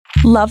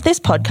Love this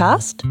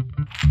podcast?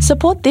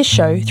 Support this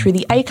show through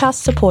the Acast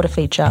supporter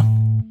feature.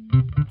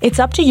 It's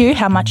up to you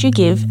how much you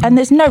give, and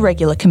there's no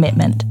regular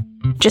commitment.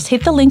 Just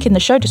hit the link in the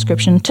show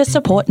description to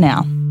support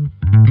now.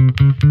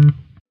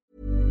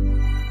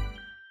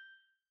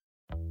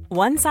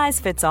 One size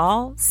fits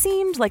all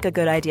seemed like a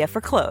good idea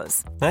for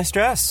clothes. Nice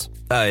dress.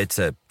 It's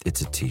a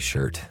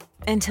t-shirt.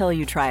 Until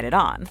you tried it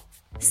on.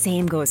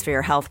 Same goes for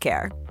your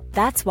healthcare.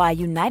 That's why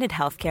United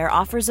Healthcare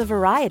offers a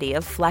variety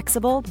of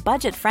flexible,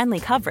 budget-friendly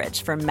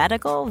coverage for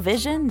medical,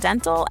 vision,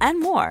 dental, and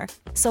more.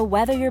 So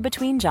whether you're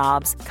between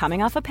jobs,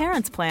 coming off a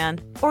parent's plan,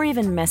 or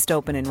even missed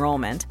open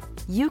enrollment,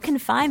 you can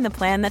find the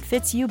plan that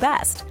fits you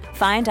best.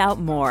 Find out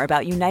more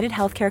about United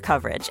Healthcare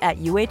coverage at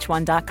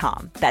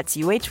uh1.com. That's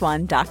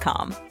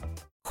uh1.com.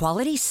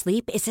 Quality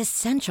sleep is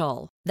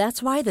essential.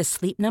 That's why the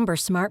Sleep Number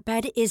Smart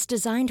Bed is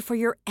designed for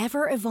your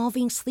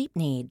ever-evolving sleep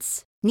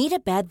needs. Need a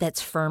bed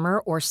that's firmer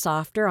or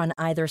softer on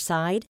either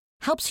side?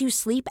 Helps you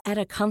sleep at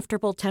a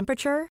comfortable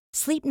temperature?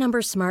 Sleep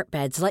Number Smart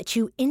Beds let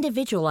you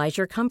individualize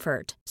your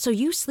comfort, so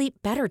you sleep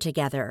better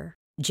together.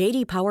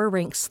 J.D. Power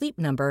ranks Sleep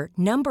Number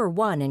number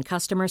 1 in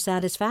customer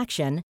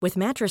satisfaction with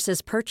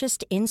mattresses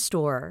purchased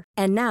in-store.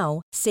 And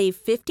now, save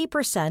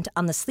 50%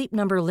 on the Sleep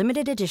Number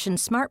Limited Edition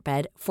Smart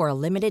Bed for a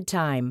limited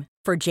time.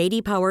 For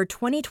J.D. Power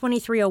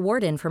 2023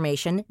 award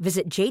information,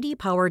 visit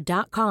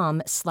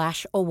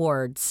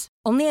jdpower.com/awards.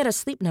 Only at a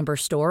Sleep Number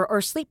store or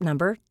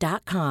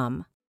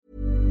sleepnumber.com.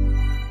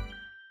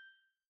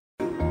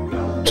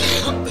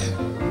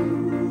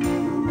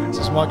 Is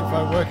this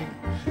microphone working?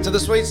 To the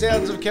sweet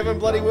sounds of Kevin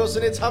Bloody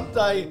Wilson, it's Hump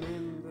Day.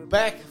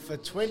 Back for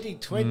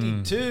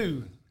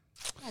 2022.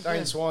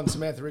 Dane Swan,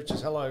 Samantha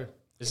Richards, hello.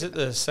 Is it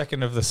the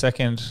 2nd of the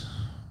 2nd?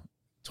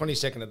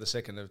 22nd of the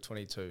 2nd of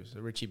 22, so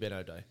Richie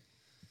Benno Day.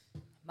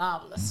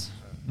 Marvellous.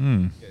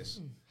 Yes.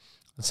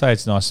 I'd say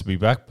it's nice to be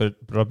back, but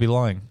I'd be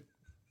lying.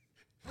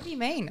 What do you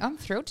mean? I'm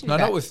thrilled to be No,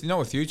 back. not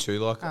with you two.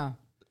 Like, Oh.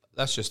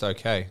 that's just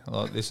okay.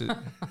 Like, this is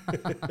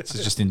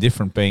just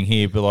indifferent being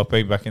here, but like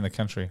being back in the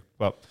country.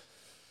 But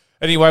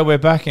anyway, we're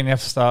back and you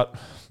have to start.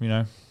 You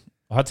know,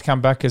 I had to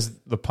come back because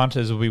the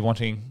punters will be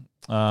wanting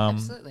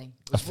Absolutely.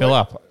 a fill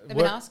up. They've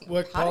been asking.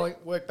 Work Pardon?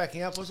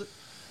 backing up, was it?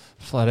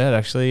 Flat out,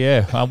 actually.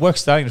 Yeah,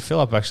 work's starting to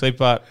fill up actually,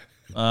 but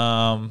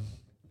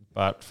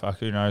fuck,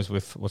 who knows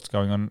with what's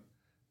going on.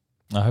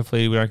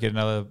 Hopefully we don't get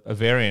another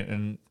variant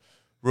and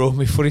ruin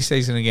me footy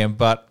season again.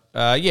 But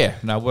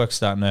work's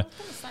starting to. I was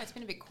going to say, it's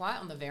been a bit quiet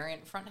on the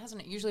variant front,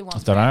 hasn't it? Usually I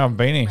once. don't know. I've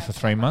been here for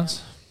 3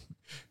 months.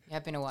 You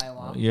have been away a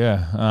while.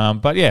 Yeah,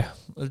 but yeah,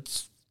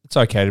 it's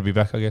okay to be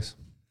back, I guess.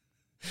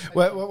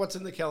 Well, what's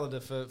in the calendar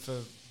for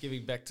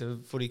giving back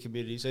to footy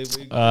communities? That's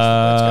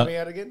coming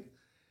out again?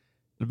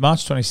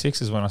 March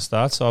 26th is when I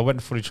start. So I went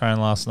to footy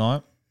training last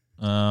night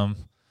for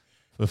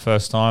the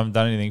first time.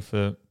 Done anything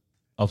for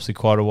obviously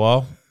quite a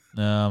while.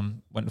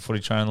 Went to footy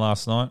training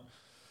last night.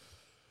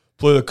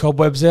 Blew the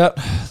cobwebs out.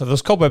 So there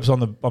was cobwebs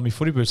on my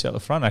footy boots out the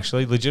front,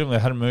 actually. Legitimately, I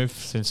hadn't moved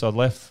since I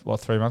left,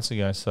 3 months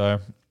ago. So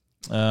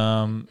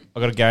I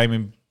got a game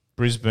in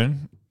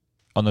Brisbane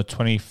on the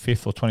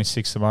 25th or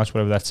 26th of March,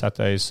 whatever that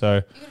Saturday is. So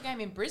You got a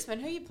game in Brisbane.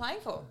 Who are you playing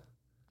for?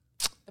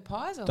 The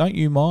Pies? Or don't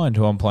you mind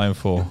who I'm playing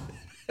for?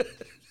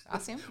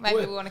 ask him.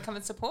 Maybe we want to come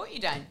and support you,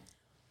 Dane.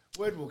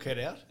 Word will get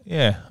out.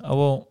 Yeah.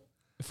 Well,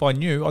 if I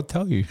knew, I'd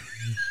tell you.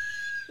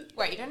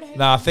 Wait, you don't know who?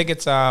 No, I think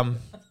it's I'll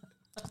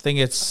Fucking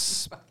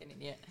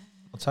idiot.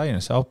 tell you.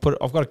 So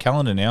I've got a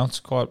calendar now. It's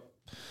quite.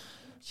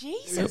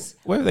 Jesus.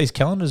 Where have these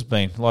calendars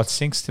been? Like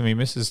syncs to me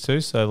missus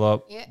too, so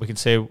like we can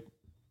see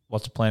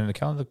what's planned in the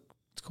calendar.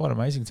 It's quite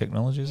amazing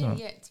technology, isn't it?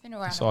 Yeah, it's been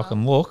around So a I while.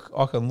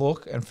 can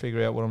look and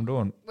figure out what I'm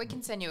doing. We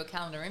can send you a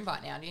calendar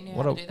invite now. Do you know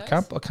What how I to do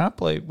those? can't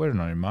believe we're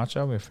not in March,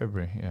 are we?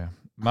 February, yeah.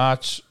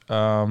 March, It's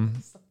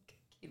like a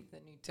kid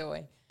with a new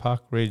toy.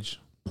 Park Ridge.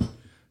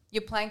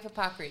 You're playing for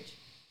Park Ridge.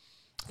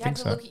 You think have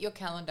to so. look at your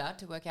calendar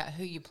to work out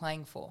who you're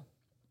playing for.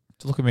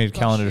 To look at me the Gosh,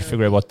 calendar to you're a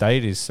figure out what day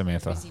it is,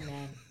 Samantha. Busy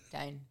man,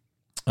 Dane.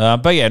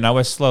 But yeah, no,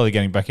 we're slowly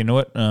getting back into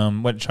it.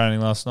 Went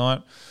training last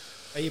night.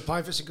 Are you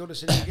playing for St Kilda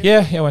City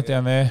again? Yeah, I went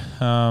down there.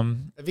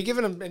 Have you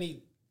given them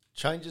any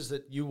changes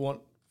that you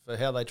want for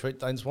how they treat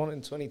Dane Swan in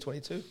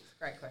 2022?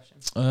 Great question.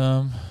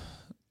 Um,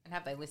 And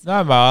have they listened?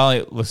 No,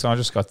 but listen, I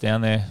just got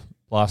down there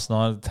last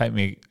night.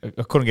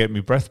 I couldn't get my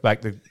breath back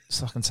to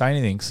fucking say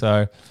anything.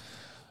 So,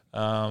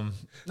 no,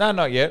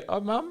 not yet.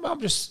 I'm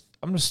just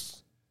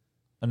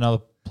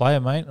another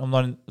player, mate.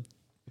 I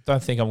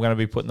don't think I'm going to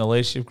be put in the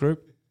leadership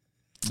group.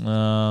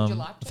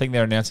 I think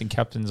they're announcing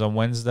captains on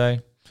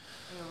Wednesday.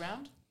 Are you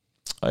around?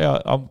 Oh, yeah,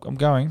 I'm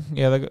going.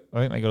 Yeah, I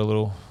think they got a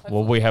little.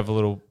 Well, we have a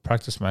little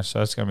practice match,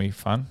 so it's going to be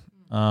fun.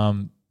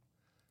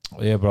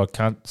 Yeah, but I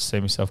can't see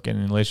myself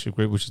getting in the leadership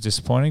group, which is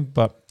disappointing.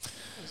 But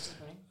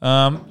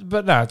no,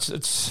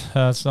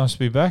 it's nice to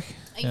be back.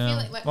 Are you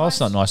feeling like well, it's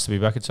not nice to be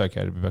back. It's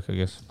okay to be back, I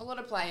guess. A lot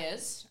of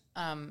players,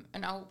 and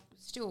I'll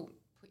still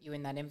put you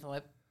in that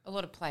envelope. A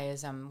lot of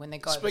players, when they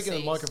go Speaking of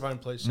overseas, the microphone,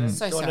 please, Sam.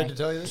 So Do I sorry. need to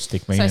tell you this?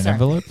 Stick me So in an sorry.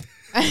 envelope.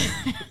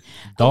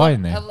 Die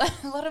in there. A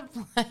lot of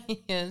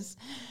players,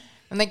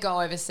 when they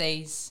go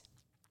overseas,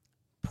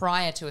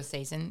 prior to a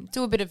season,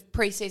 do a bit of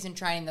pre-season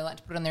training. They like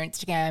to put on their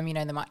Instagram. You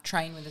know, they might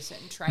train with a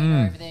certain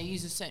trainer over there,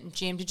 use a certain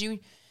gym. Did you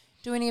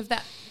do any of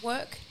that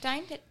work,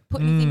 Dane?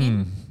 Put anything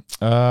in?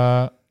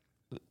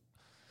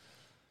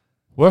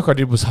 Work I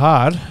did was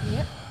hard,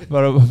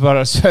 but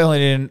it certainly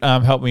didn't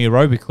help me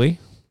aerobically.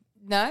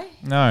 No?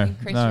 No.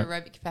 Increase your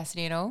aerobic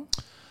capacity at all?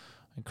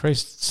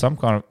 Increased some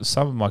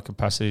of my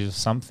capacities of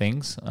some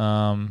things.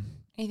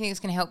 Anything that's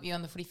going to help you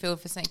on the footy field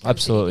for St Kilda?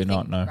 Absolutely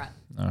not, no. Right.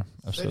 No,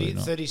 absolutely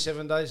not.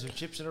 37 days of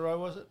chips in a row,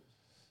 was it?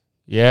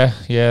 Yeah,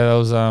 that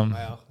was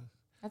Wow.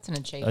 That's an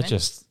achievement. that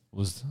just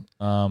was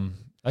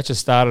that just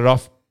started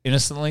off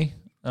innocently,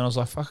 and I was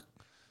like, fuck,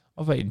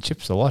 I've eaten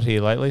chips a lot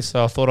here lately,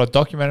 so I thought I'd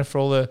document it for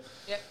all the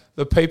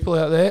people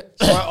out there.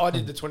 So I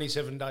did the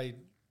 27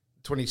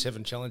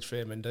 challenge for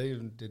MND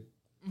and did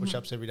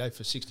push-ups every day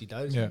for 60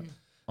 days. Yeah.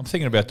 I'm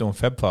thinking about doing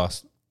Feb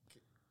Fast.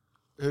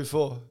 Who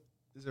for?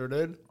 Is there a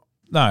nerd?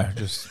 No,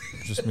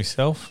 just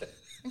myself.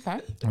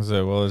 Okay. I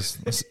said, well,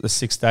 there's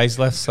 6 days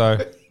left, so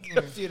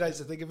A few days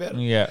to think about it.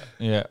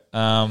 yeah.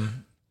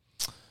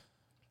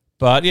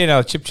 But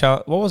the chip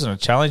challenge. Well, it wasn't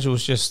a challenge. It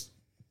was just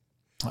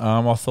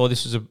I thought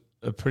this was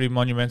a pretty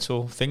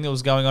monumental thing that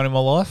was going on in my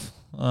life.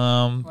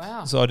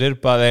 Wow. So I did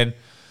it, but then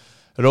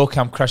it all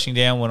came crashing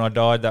down when I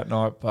died that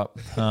night. But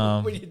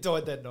When you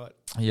died that night.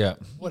 yeah,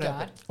 What You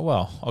happened? died.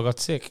 well, I got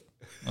sick.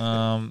 Did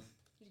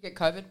you get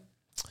COVID?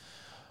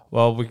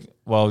 What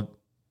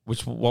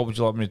would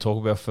you like me to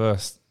talk about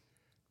first?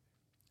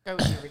 Go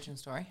with the original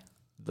story.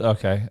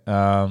 Okay.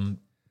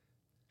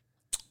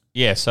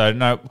 So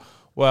no.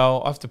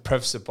 Well, I have to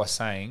preface it by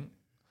saying,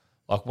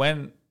 like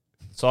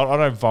so I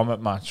don't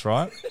vomit much,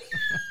 right?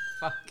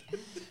 Fuck.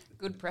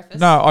 Good preface.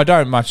 No, I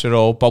don't much at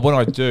all. But when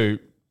I do,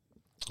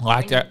 I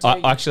When you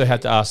do, actually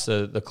had to ask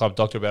the club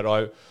doctor about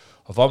it.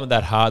 I vomit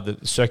that hard that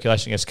the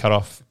circulation gets cut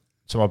off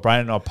to my brain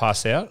and I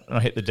pass out and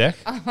I hit the deck.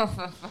 Oh,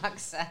 for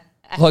fuck's sake.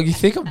 Like, you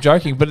think I'm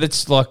joking, but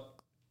it's like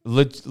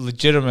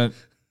legitimate,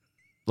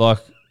 like,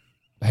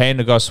 hand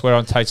to God swear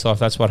on Tate's life,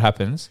 that's what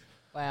happens.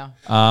 Wow.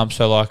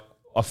 So, like,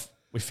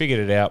 we figured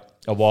it out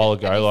a while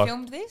ago. Have you like,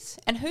 filmed this?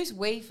 And who's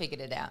we figured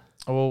it out?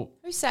 well,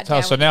 Who sat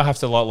so down? now I have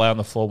to like lay on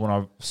the floor when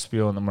I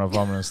spew and then when I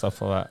vomit and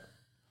stuff like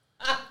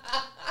that.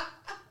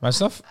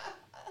 Mate,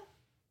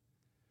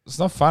 it's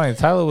not funny.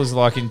 Taylor was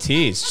like in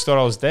tears. She thought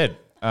I was dead.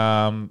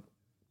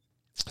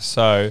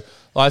 So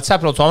like, it's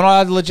happened all the time. And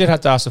I legit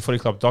had to ask the footy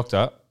club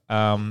doctor.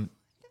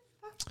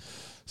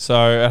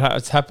 So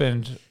it's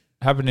happened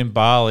in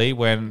Bali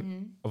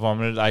when I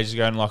vomited ages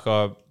ago and like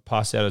I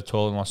passed out of the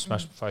toilet and I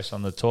smashed my face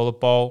on the toilet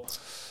bowl.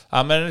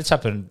 And it's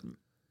happened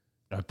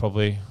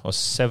probably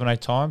 7-8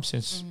 times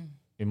since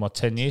in my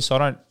 10 years. So I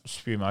don't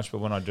spew much, but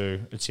when I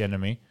do, it's the end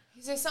of me.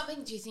 Is there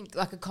something, do you think,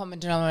 like a common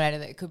denominator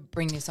that could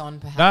bring this on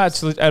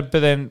perhaps? No, but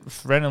then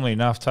randomly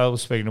enough, Taylor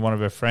was speaking to one of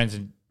her friends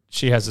and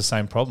she has the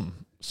same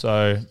problem.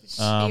 So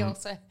She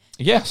also.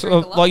 yeah, so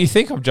drink a lot. like you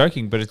think I'm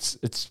joking, but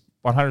it's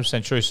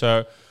 100% true.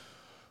 So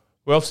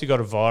we obviously got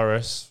a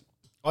virus.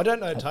 I don't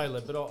know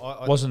Taylor, but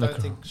I Wasn't don't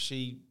the- think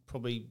she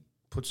probably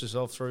puts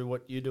herself through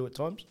what you do at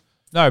times.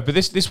 No, but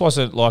this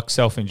wasn't like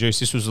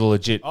self-induced. This was a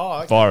legit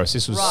Okay. virus.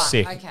 This was Right,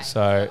 sick. okay.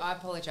 So I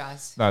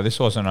apologise. no, this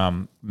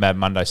wasn't Mad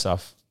Monday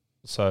stuff.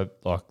 So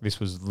like this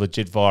was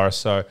legit virus.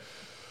 So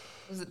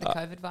Was it the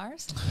COVID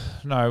virus?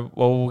 no,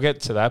 well we'll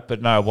get to that,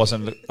 but no, it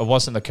wasn't. It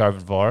wasn't the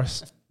COVID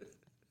virus.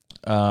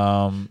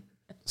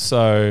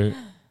 So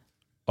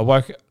I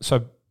woke. So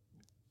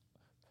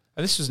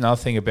and this was another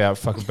thing about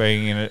fucking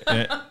being in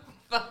it.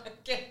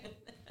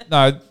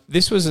 No,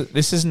 this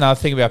is another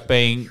thing about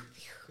being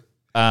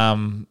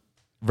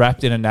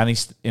wrapped in a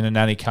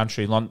nanny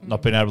country,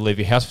 not being able to leave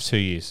your house for 2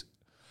 years,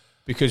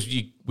 because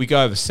we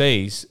go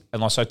overseas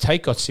and like so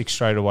Tate got sick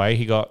straight away.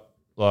 He got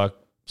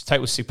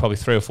Tate was sick probably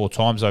 3 or 4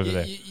 times over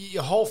there.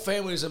 Your whole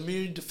family is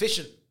immune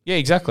deficient. Yeah,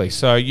 exactly.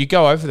 So you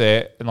go over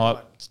there and like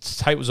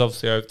Tate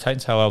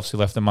and Taylor obviously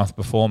left a month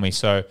before me,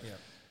 so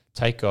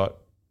Tate got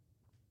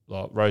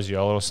like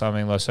roseola or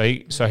something. Like,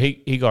 so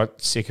he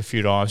got sick a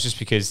few times just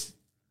because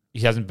he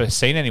hasn't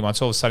seen anyone.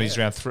 So all of a sudden he's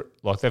around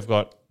they've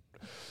got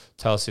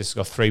Taylor's sister's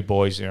got 3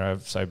 boys,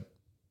 say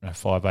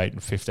 5, 8,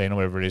 and 15 or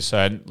whatever it is. So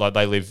and, like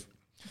they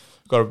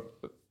got a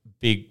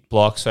big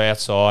block, so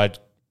outside,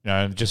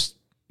 just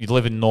you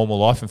live a normal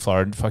life in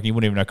Florida. Fucking you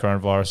wouldn't even know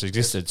coronavirus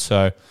existed.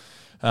 So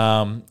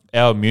our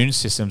immune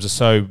systems are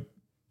so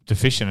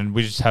deficient, and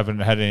we just haven't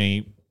had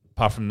any.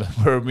 Apart from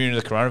we're immune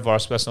to the coronavirus,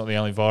 but that's not the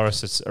only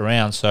virus that's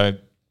around. So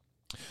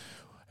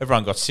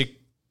everyone got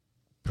sick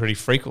pretty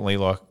frequently,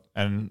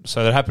 and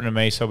so that happened to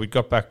me. So we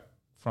got back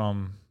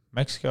from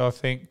Mexico, I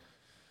think,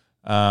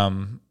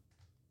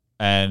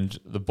 and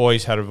the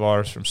boys had a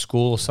virus from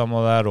school or something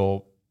like that,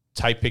 or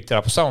Tate picked it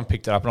up, or someone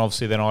picked it up, and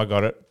obviously then I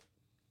got it,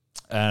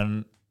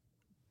 and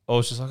I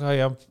was just like, oh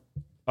yeah,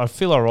 I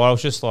feel all right. I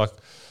was just like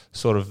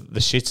sort of the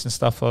shits and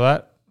stuff like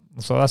that,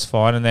 so that's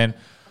fine. And then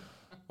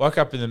woke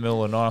up in the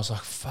middle of the night, I was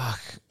like, fuck,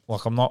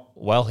 like I'm not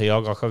well here.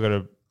 I got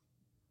to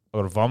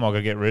vomit. I got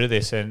to get rid of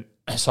this, and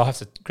so I have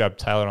to grab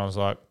Taylor, and I was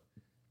like,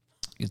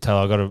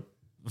 Taylor, I got to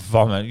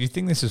vomit. You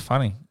think this is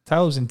funny?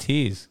 Taylor was in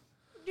tears.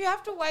 you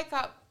have to wake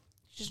up?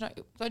 She's not.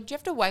 Do you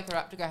have to wake her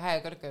up to go? Hey, I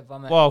got to go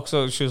vomit. Well,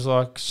 so she was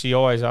like, she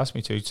always asked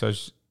me to. So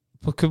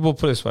we'll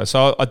put it this way.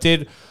 So I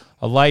did.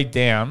 I laid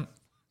down,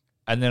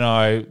 and then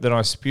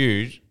I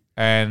spewed,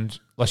 and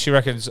like she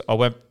reckons I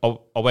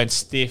went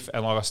stiff,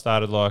 and like I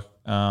started like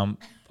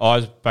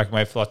eyes back my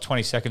head for like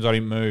 20 seconds. I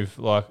didn't move.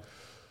 Like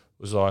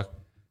was like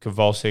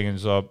convulsing, and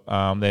so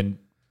then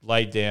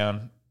laid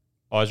down,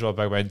 eyes right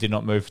back my head, did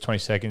not move for 20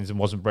 seconds, and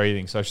wasn't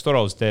breathing. So she thought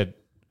I was dead.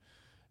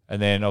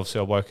 And then obviously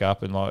I woke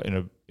up and like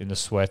in the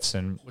sweats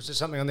and. Was there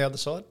something on the other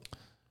side?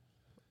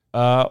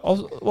 I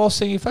was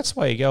thinking if that's the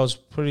way you go, it was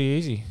pretty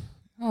easy.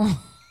 Oh.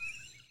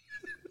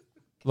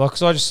 Like,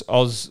 cause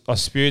I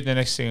spewed. The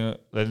next thing,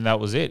 then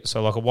that was it.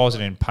 So like, I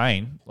wasn't in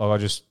pain. Like, I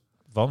just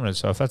vomited.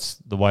 So if that's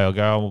the way I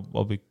go,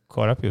 I'll be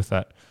quite happy with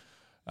that.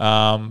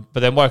 But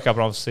then woke up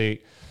and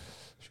obviously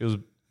she was,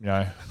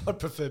 I'd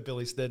prefer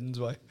Billy Snedden's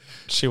way.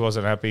 she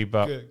wasn't happy.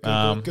 But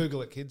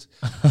Google it, kids.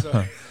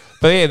 So.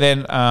 But yeah,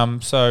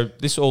 then so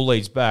this all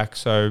leads back.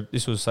 So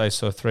this was say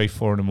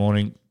 3-4 in the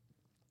morning,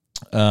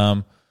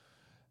 and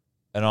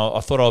I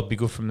thought I'd be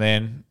good from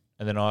then,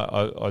 and then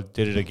I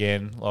did it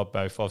again like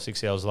about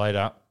 5-6 hours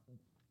later.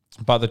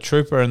 But the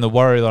trooper and the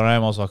warrior that I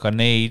am, I was like, I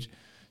need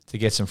to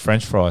get some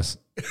French fries.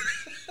 Oh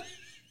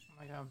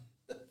my God.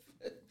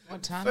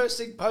 What time? First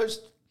thing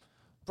post.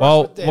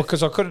 Well,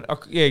 because I couldn't.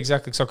 Yeah,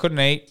 exactly. Because I couldn't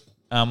eat.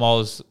 I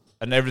was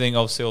and everything.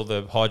 Obviously, all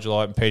the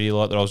Hydrolite and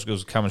Pedialyte that I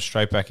was coming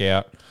straight back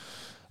out.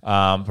 But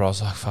I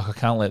was like, fuck, I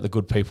can't let the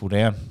good people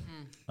down.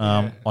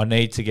 I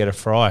need to get a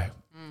fry.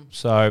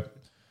 So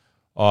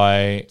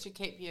I... To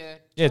keep your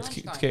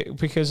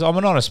because I'm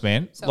an honest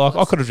man. Selfless. Like,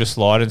 I could have just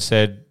lied and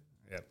said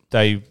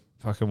day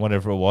fucking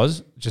whatever it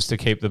was just to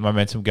keep the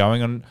momentum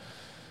going. And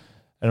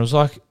it was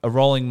like a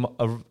rolling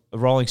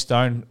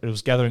stone. It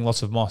was gathering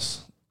lots of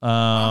moss.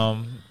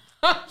 I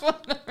was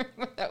wondering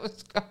where that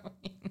was going.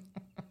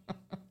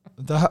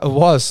 It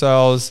was. So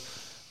I was...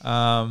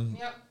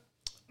 Yep.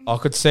 I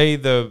could see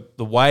the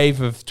wave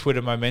of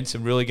Twitter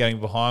momentum really getting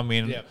behind me,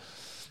 and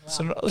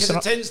so Because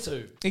it tends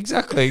to.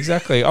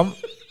 Exactly.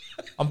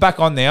 I'm back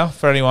on now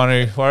for anyone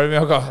who worried me.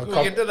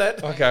 We'll get to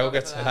that. Okay, we'll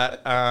get to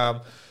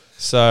that.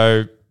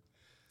 So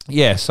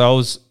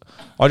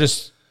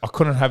I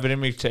couldn't have it in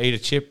me to eat a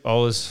chip. I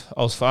was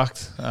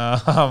fucked.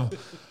 I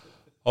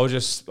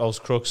was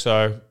crook.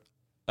 So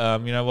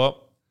you know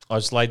what? I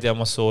just laid down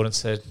my sword and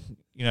said,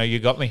 you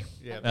got me.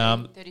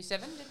 Yeah.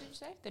 37, did you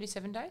say?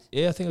 37 days?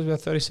 Yeah, I think it was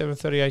about 37,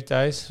 38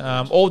 days.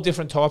 All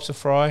different types of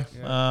fry.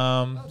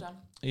 Well done.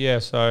 Yeah,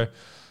 so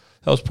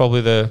that was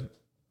probably the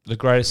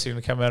greatest thing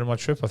to come out of my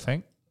trip, I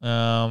think.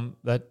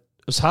 That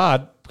it was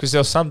hard because there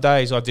were some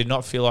days I did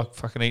not feel like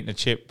fucking eating a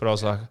chip, but I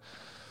was like,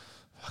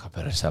 fuck, I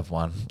better just have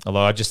one. Although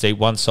I just eat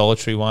one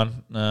solitary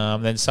one.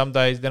 Then some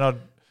days, it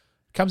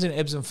comes in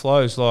ebbs and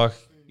flows. Like,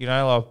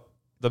 like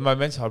the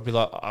momentum, I'd be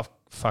like, oh,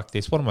 fuck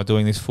this. What am I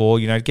doing this for?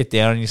 Get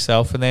down on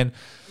yourself. And then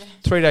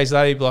 3 days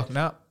later, you'd be like,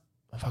 nah,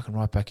 I'm fucking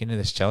right back into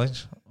this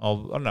challenge. I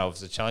don't know if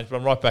it's a challenge, but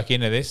I'm right back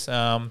into this.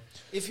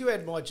 If you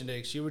had my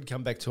genetics, you would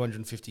come back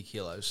 250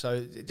 kilos.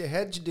 So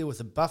how did you deal with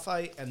the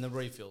buffet and the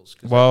refills?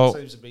 Because that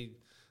seems to be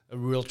a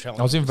real challenge.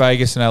 I was in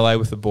Vegas and LA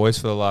with the boys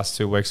for the last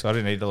 2 weeks, so I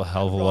didn't eat a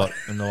hell of a lot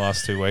in the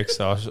last 2 weeks.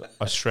 So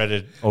I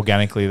shredded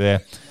organically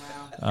there.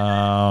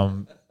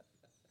 Wow.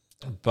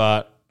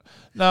 But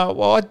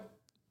no, I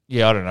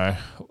don't know.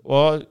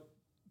 Well,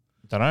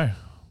 don't know.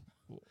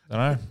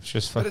 It's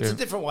just fucking. But it's a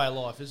different way of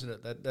life, isn't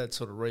it? That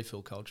sort of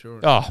refill culture.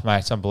 Oh, mate,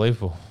 it's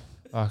unbelievable.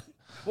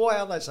 Why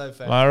are they so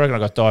fat? I reckon I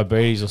got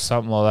diabetes or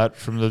something like that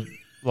from the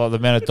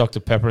amount of Dr.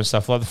 Pepper and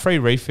stuff. Like the free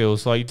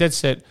refills, like you dead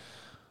set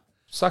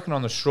sucking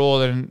on the straw.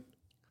 Then,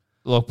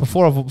 like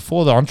before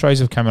the entrees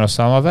have come out or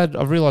something,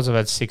 I've realised I've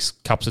had 6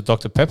 cups of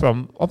Dr. Pepper.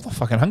 I'm not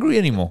fucking hungry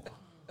anymore.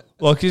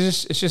 Like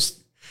it's just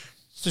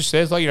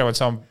there's like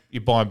when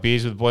you're buying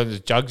beers with the boy, and the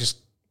jug just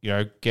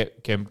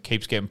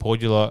keeps getting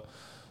poured. You like,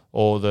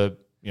 or the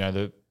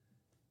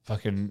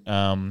fucking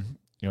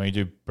you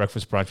do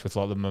breakfast brunch with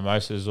like the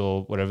mimosas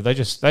or whatever. They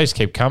just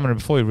keep coming, and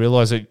before you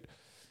realise it,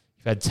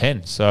 you've had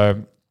 10.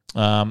 So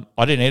I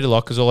didn't eat a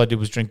lot because all I did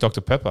was drink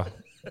Dr. Pepper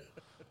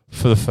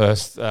for the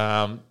first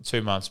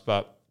 2 months.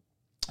 But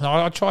no,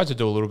 I tried to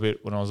do a little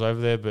bit when I was over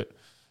there. But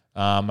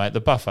mate,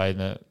 the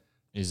buffet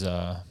is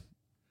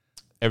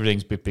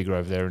everything's a bit bigger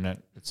over there, isn't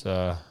it?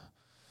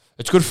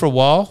 It's good for a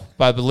while,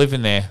 but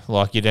living there,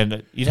 like you'd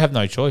have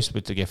no choice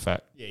but to get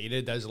fat. Yeah, you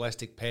need those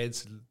elastic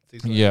pads and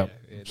things like that. Yeah,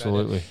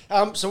 Absolutely.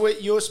 So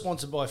you're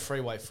sponsored by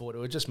Freeway Ford,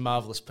 who are just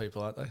marvellous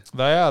people, aren't they?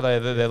 They are.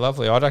 They're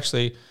lovely. I'd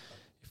actually,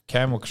 if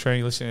Cam or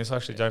Katrina listening to this, I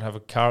actually don't have a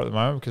car at the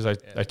moment because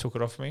they took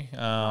it off me. It's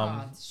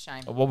a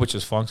shame. Well, which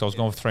is fine because I was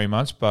gone for 3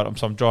 months, but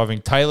I'm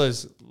driving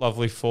Taylor's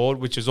lovely Ford,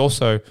 which is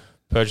also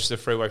purchased a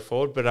Freeway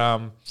Ford. But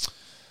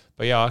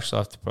yeah, I actually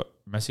have to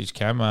message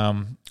Cam.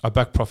 I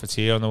backed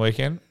Profiteer on the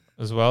weekend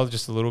as well,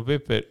 just a little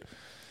bit, but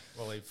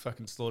well, he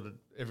fucking slaughtered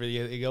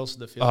everything else in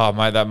the field. Oh,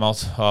 mate, it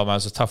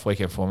was a tough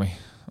weekend for me.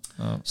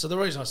 So the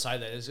reason I say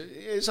that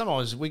is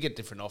sometimes we get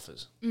different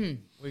offers.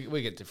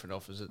 We get different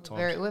offers at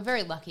times. We're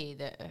very lucky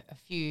that a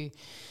few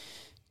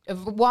a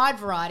wide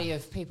variety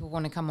of people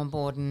want to come on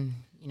board and,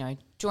 you know,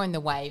 join the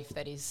wave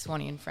that is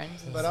Swanee and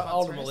Friends. And But sponsor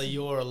ultimately, us.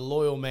 you're a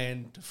loyal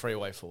man to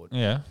Freeway Forward.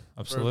 Yeah,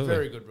 For absolutely. a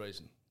very good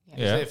reason.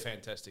 Yeah. They're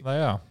fantastic.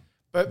 They are.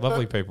 But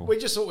lovely people. We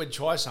just thought we'd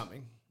try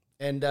something.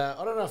 And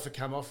I don't know if it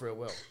came off real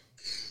well.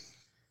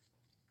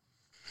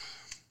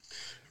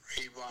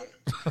 Read one.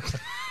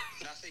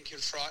 Nothing can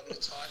frighten a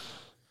Titan.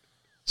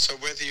 So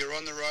whether you're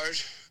on the road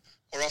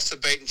or off the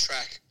beaten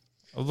track,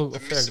 Oh, look, the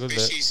look how good that.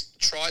 Mitsubishi's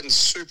Triton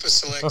Super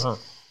Select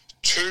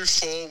 2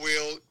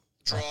 4-wheel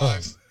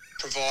drive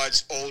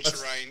provides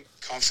all-terrain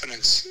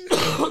confidence.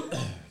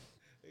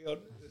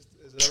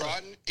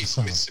 Triton is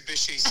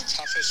Mitsubishi's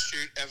toughest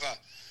ute ever,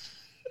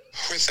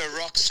 with a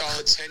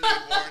rock-solid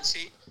 10-year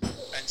warranty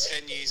and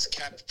 10 years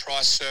capped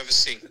price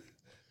servicing.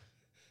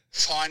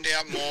 Find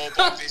out more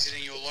by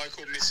visiting your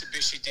local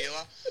Mitsubishi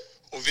dealer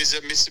or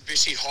visit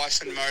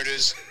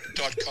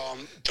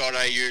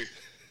mitsubishi-motors.com.au.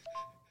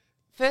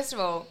 First of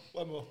all,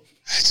 One more.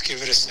 Let's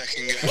give it a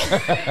second go.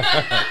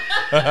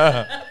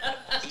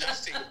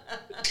 Nothing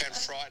can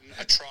frighten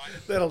a Triton.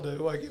 That'll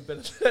do. Won't get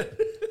better than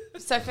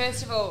that. so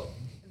first of all,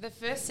 the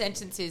first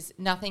sentence is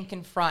nothing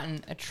can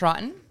frighten a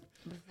Triton.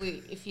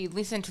 If you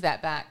listen to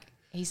that back,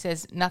 he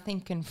says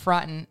nothing can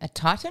frighten a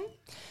Titan.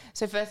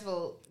 So first of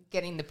all,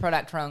 getting the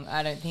product wrong,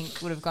 I don't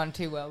think would have gone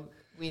too well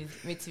with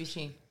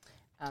Mitsubishi.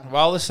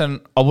 Well,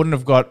 listen, I wouldn't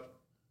have got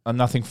a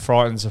nothing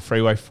frightens a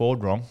Freeway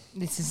Forward wrong.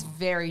 This is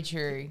very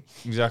true.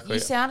 Exactly.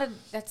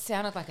 That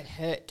sounded like it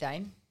hurt,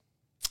 Dane.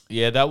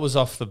 Yeah, that was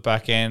off the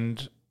back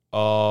end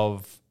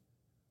of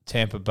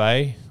Tampa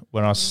Bay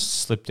when I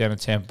slipped down to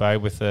Tampa Bay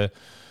with the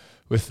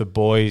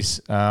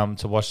boys to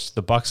watch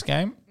the Bucks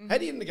game. How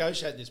do you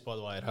negotiate this, by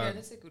the way, at Yeah, home?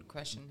 that's a good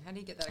question. How do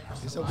you get that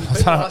across? There'll be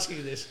people asking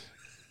you this.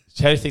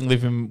 How do you think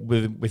living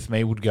with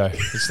me would go?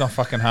 It's not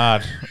fucking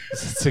hard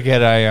to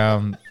get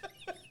a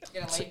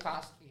Get a lead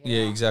pass.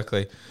 Yeah,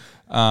 exactly.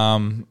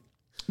 No,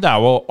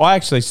 well, I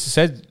actually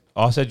said,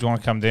 do you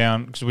want to come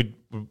down? Because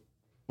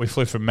we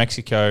flew from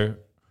Mexico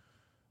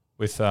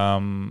with,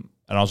 and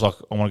I was like,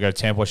 I want to go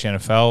to Tampa watch the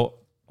NFL.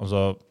 I was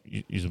like,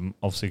 you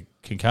obviously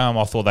can come.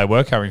 I thought they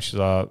were coming. She's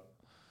like,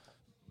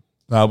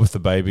 no, with the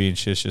baby, and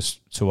she's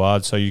just too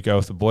hard. So you go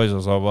with the boys. I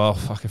was like, well,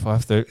 fuck if I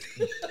have to.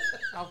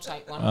 I'll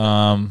take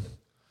one.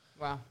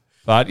 Wow.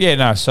 But yeah,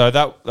 no. So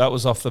that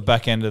was off the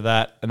back end of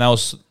that, and that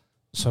was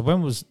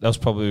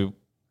probably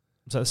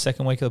the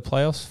second week of the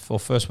playoffs or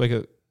first week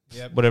of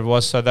whatever it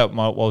was. So that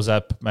was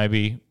that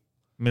maybe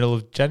middle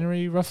of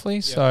January roughly.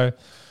 Yep. So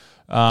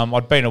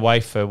I'd been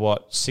away for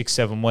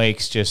 6-7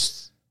 weeks,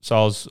 just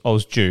so I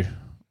was due.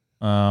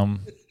 But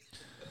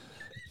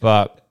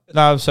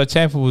no, so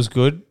Tampa was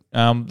good.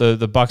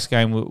 The Bucks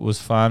game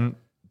was fun.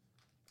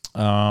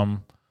 What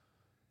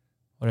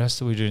else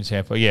did we do in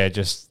Tampa? Yeah,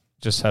 just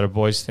had a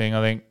boys thing.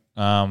 I think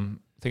I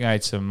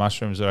ate some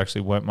mushrooms that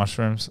actually weren't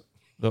mushrooms.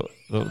 The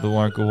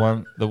weren't good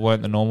one. That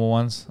weren't the normal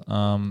ones.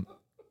 Oh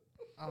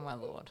my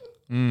Lord.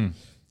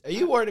 Are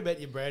you worried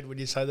about your brand when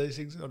you say these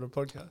things on a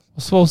podcast?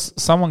 Well,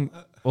 someone.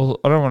 Well,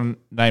 I don't want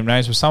to name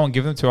names, but someone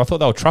gave them to. I thought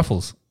they were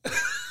truffles. Oh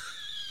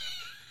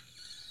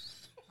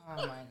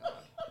my God.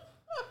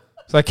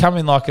 So they come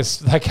in like a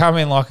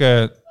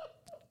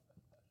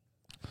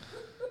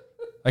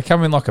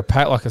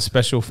pack, like a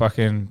special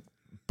fucking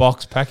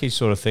box package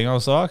sort of thing. I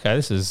was like, okay,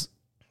 these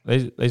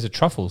are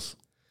truffles.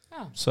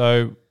 Oh.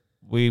 So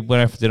we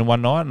went out for dinner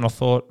one night, and I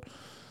thought,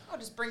 I'll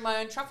just bring my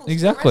own truffles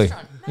exactly, to the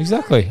restaurant. No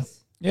exactly,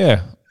 worries.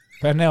 yeah.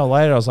 About an hour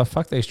later, I was like,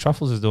 fuck, these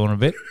truffles is doing a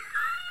bit.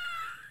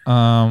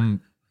 Where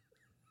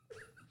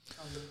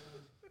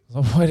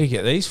do you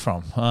get these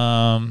from?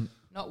 Not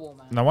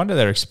Walmart. No wonder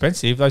they're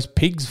expensive. Those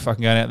pigs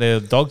fucking going out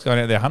there, the dogs going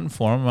out there hunting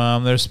for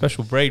them. They're a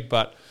special breed.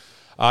 But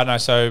no,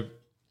 so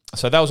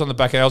that was on the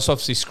back end. I was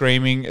obviously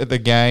screaming at the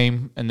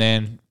game, and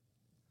then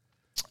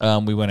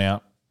we went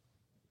out.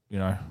 You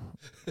know,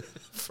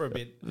 For a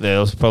bit. there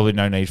was probably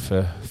no need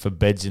for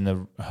beds in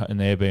the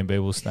Airbnb we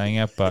were staying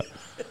at, but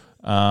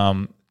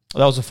that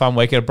was a fun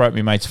weekend. I broke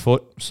my mate's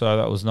foot, so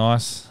that was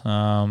nice.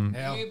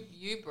 How?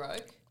 You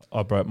broke.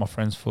 I broke my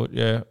friend's foot.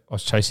 Yeah, I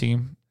was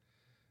chasing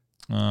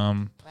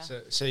him.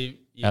 So you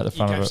Out the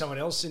front of gave it. someone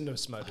else into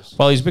smokers.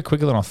 Well, he's a bit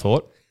quicker than I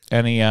thought,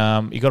 and he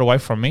got away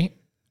from me,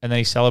 and then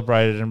he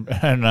celebrated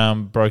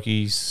and broke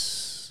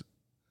the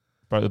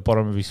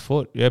bottom of his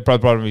foot. Yeah,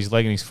 broke the bottom of his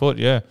leg and his foot.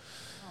 Yeah,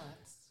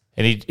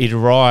 and he'd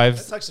arrived.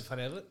 That takes the fun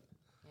out of it.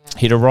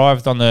 He'd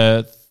arrived on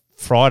the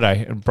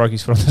Friday and broke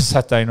his foot on the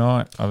Saturday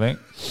night, I think.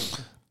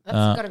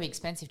 That's got to be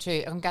expensive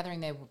too. I'm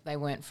gathering they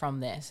weren't from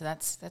there, so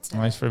that's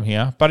No, he's from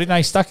here, but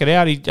he stuck it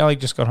out. He only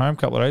just got home a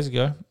couple of days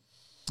ago.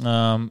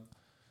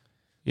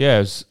 Yeah, it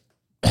was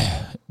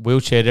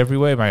wheelchaired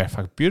everywhere, mate.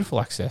 Fucking beautiful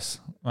access.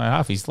 Mate,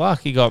 half his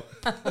luck. He got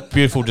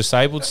beautiful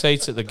disabled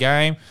seats at the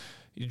game.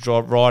 He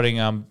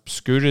riding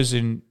scooters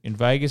in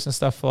Vegas and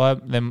stuff like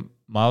that. Then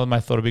my other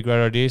mate thought it'd be a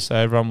great idea, so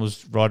everyone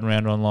was riding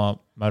around on like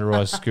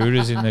motorised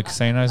scooters in the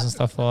casinos and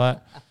stuff like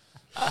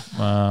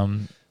that.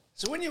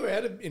 So when you were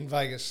out in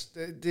Vegas,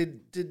 did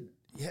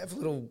you have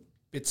little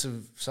bits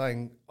of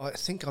saying, I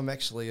think I'm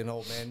actually an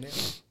old man now?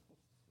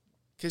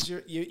 Because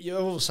you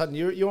all of a sudden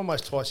you're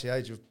almost twice the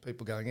age of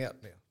people going out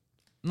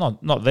now.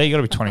 Not there. You got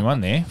to be 21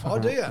 there. Oh,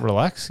 do you?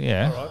 Relax.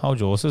 Yeah. All right. Hold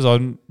your horses.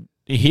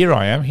 Here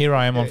I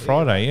am on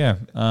Friday.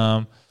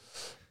 Yeah.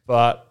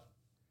 But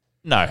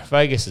no,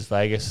 Vegas is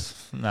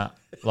Vegas. Nah,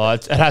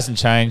 like it hasn't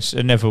changed.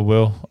 It never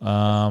will.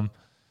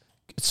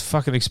 It's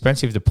fucking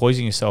expensive to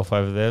poison yourself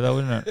over there, though,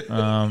 isn't it?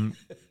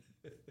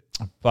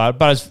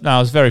 But it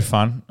was very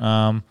fun.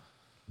 I'll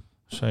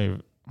show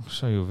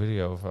you a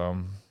video of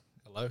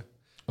Hello.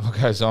 what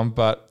goes on.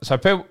 But so,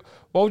 people,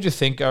 what would you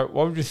think? What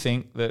would you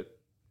think that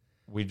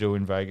we do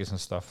in Vegas and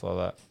stuff like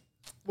that?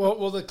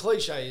 Well, the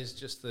cliche is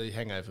just the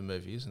Hangover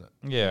movie, isn't it?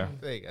 Yeah.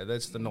 There you go.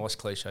 That's the nice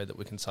cliche that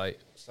we can say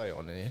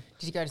on here.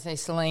 Did you go to see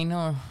Celine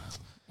or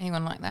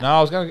anyone like that? No,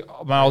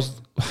 I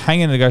was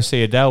hanging to go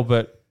see Adele,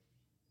 but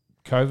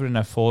COVID and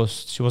that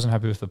forced. She wasn't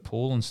happy with the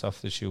pool and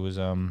stuff that she was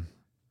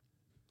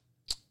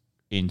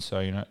in.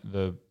 So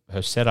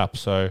her setup.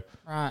 So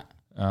Right.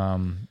 yeah,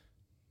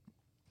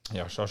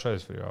 I'll show you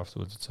this video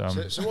afterwards.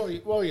 It's, So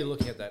while you're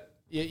looking at that,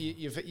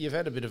 you've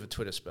had a bit of a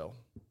Twitter spell,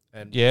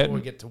 and Yeah. before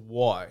we get to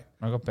why,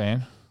 I got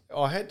banned.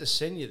 I had to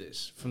send you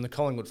this from the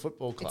Collingwood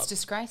Football Club. It's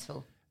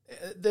disgraceful.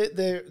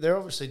 They're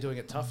obviously doing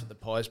it tough at the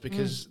Pies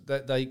because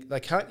they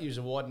can't use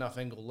a wide enough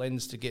angle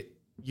lens to get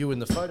you in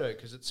the photo,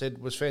 because it said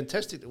was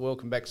fantastic to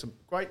welcome back some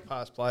great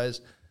past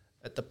players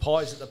at the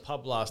Pies at the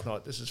pub last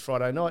night. This is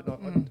Friday night.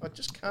 I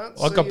just can't.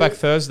 I got back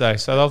Thursday,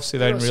 so obviously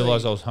they Who didn't did I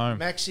realise see? I was home.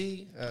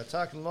 Maxi,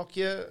 Tarkin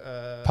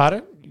Lockyer.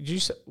 Pardon?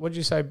 What did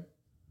you say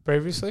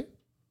previously?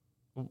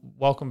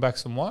 Welcome back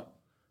some what?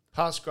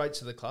 Past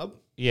greats of the club.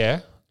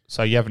 Yeah.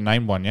 So you haven't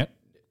named one yet?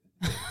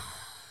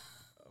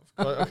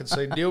 I can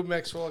see Neil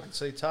Maxwell. I can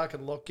see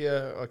Tarkin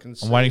Lockyer. I can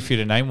see I'm waiting for you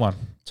to name one.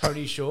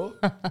 Tony Shaw.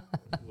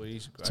 Well,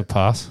 he's great. It's a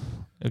pass.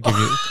 I'll give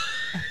you.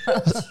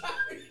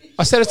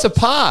 I said it's a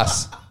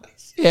pass.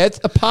 Yeah, it's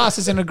a pass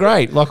isn't a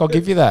great. Like, I'll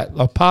give you that.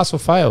 Like, pass or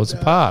fail, it's a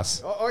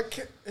pass. I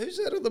can't, who's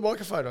that on the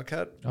microphone? I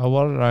can't. Oh,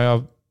 what did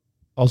I'll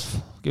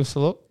give us a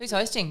look. Who's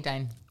hosting,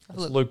 Dane? Have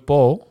a It's look. Luke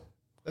Ball.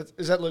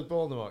 Is that Luke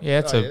Ball on the mic? Yeah,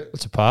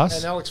 it's a pass.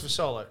 And Alex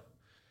Fasolo.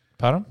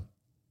 Pardon?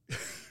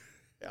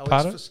 Alex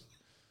Pardon?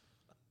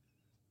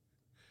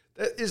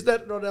 Is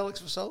that not Alex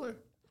Fasolo?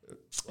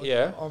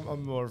 Yeah.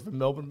 I'm more of a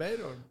Melbourne man.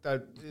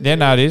 Yeah,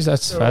 no, it is.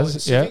 That's They're all in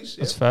Faz. Yeah, cities,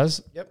 it's yeah.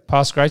 Faz. Yep.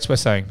 Past greats, we're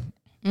saying.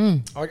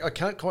 I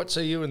can't quite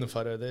see you in the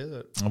photo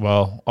there.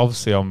 Well,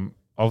 obviously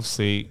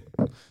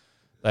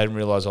they didn't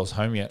realise I was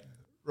home yet.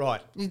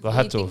 Right. Do I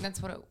had you to think have.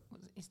 that's what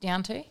it's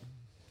down to?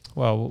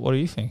 Well, what do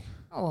you think?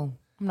 Oh, well,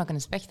 I'm not going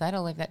to speculate.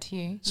 I'll leave that to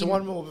you. So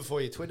one more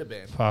before your Twitter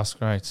ban. Past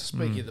greats.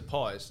 Speaking of the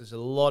Pies, there's a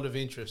lot of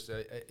interest.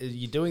 Are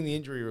you doing the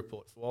injury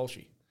report for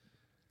Walshy?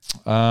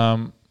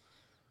 God,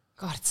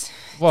 it's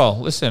Well,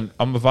 listen,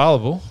 I'm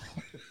available.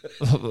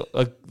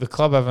 The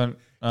club haven't.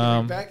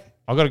 Back?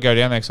 I've got to go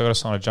down there because I've got to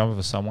sign a jumper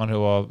for someone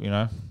who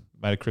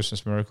made a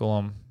Christmas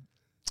miracle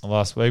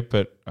last week.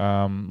 But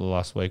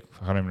last week,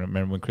 I can't even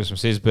remember when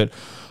Christmas is. But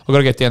I've got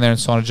to get down there and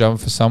sign a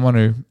jumper for someone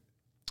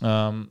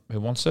who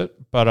wants it.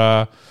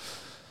 But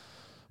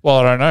well,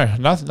 I don't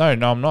know.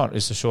 No, I'm not.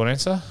 Is the short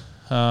answer.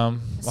 I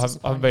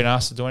haven't been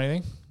asked to do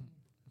anything.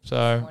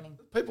 So, morning.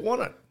 People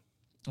want it.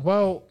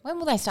 well, When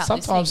will they start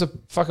sometimes the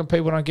listening? fucking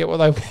people don't get what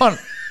they want.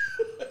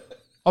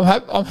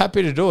 I'm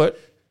happy to do it.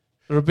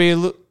 It'll be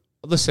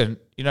listen.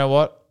 You know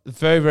what?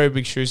 Very, very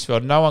big shoes to fill.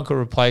 No one could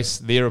replace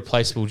the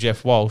irreplaceable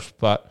Jeff Walsh.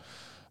 But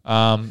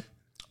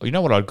you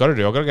know what I've got to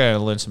do? I've got to go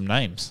and learn some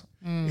names.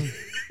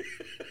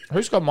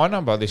 Who's got my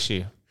number this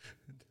year?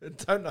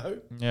 Don't know.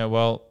 Yeah,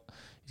 well,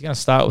 he's going to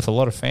start with a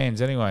lot of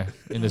fans anyway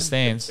in the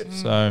stands.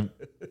 So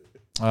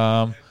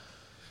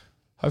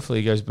hopefully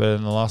he goes better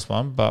than the last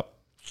one. But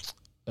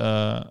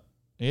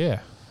yeah.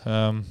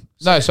 No,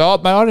 so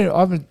I've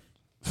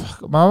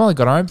only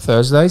got home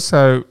Thursday,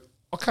 so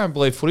I can't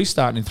believe footy's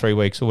starting in 3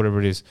 weeks or whatever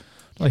it is.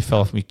 I nearly fell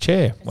off my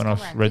chair when I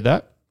come read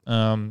that.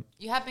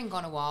 You have been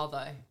gone a while,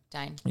 though,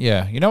 Dane.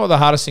 Yeah. You know what the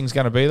hardest thing's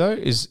going to be, though,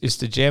 is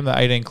to jam the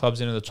 18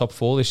 clubs into the top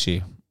 4 this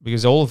year,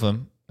 because all of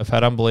them have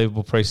had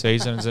unbelievable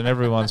pre-seasons and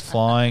everyone's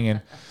flying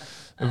and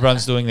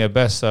everyone's doing their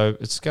best. So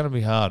it's going to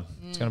be hard.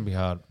 It's going to be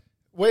hard.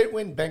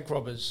 When bank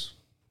robbers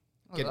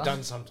get God.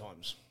 done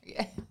sometimes,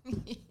 Yeah.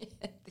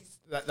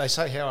 they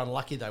say how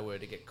unlucky they were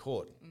to get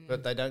caught,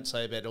 but they don't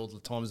say about all the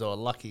times they were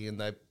lucky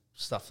and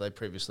stuff they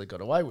previously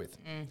got away with.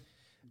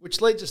 Which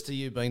leads us to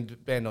you being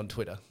banned on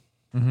Twitter.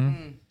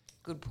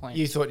 Good point.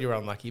 You thought you were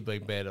unlucky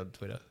being banned on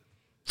Twitter.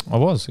 I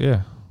was,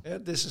 yeah. How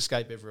did this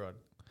escape everyone?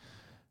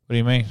 What do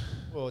you mean?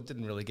 Well, it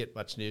didn't really get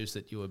much news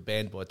that you were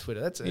banned by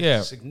Twitter. That's a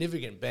Yeah.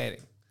 significant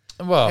banning.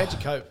 Well, How'd you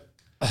cope?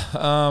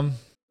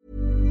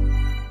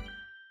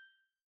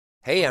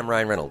 Hey, I'm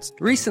Ryan Reynolds.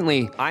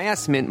 Recently, I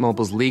asked Mint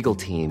Mobile's legal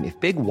team if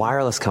big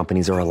wireless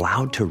companies are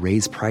allowed to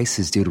raise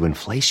prices due to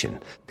inflation.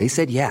 They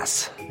said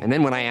yes. And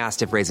then when I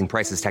asked if raising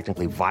prices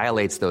technically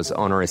violates those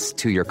onerous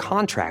 2-year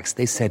contracts,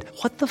 they said,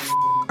 "What the f***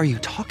 are you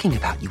talking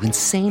about, you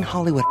insane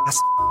Hollywood ass?"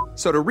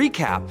 So to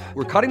recap,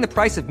 we're cutting the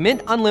price of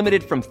Mint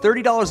Unlimited from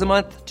 $30 a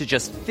month to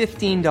just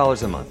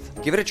 $15 a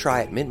month. Give it a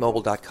try at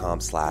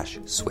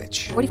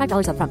mintmobile.com/switch.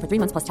 $45 up front for 3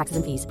 months plus taxes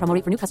and fees. Promo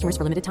rate for new customers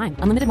for limited time.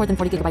 Unlimited more than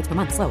 40 gigabytes per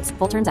month. Slows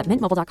full terms at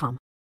mintmobile.com.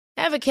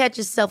 Ever catch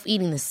yourself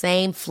eating the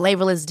same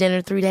flavorless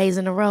dinner 3 days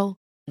in a row?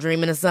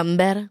 Dreaming of something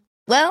better?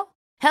 Well,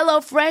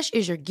 HelloFresh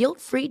is your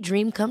guilt-free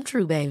dream come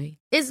true, baby.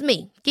 It's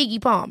me,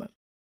 Keke Palmer.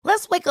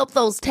 Let's wake up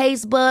those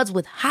taste buds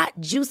with hot,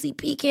 juicy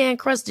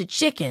pecan-crusted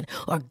chicken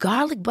or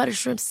garlic butter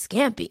shrimp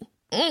scampi.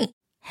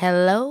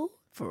 Hello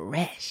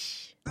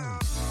Fresh.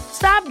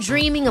 Stop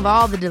dreaming of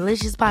all the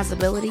delicious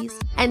possibilities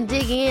and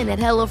dig in at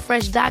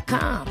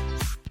HelloFresh.com.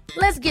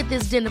 Let's get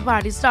this dinner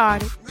party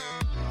started.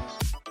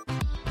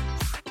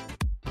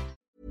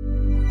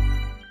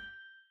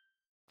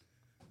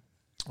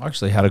 I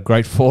actually had a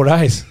great 4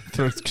 days.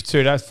 2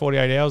 days,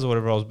 48 hours or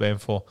whatever I was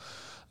banned for.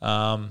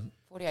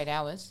 48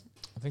 hours.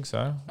 I think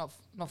so. Not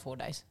 4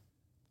 days.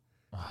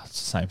 Oh, it's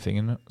the same thing,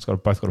 isn't it? It's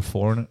both got a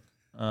 4 in it.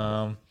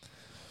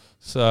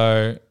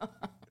 So,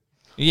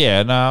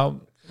 yeah,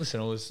 no, listen,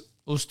 it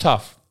was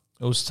tough.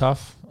 It was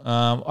tough.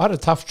 I had a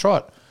tough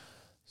trot.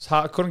 It's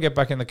hard. I couldn't get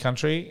back in the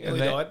country. Nearly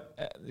died?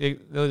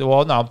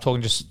 Well, no, I'm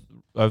talking just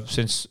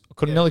since I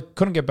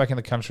couldn't get back in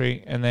the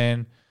country, and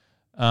then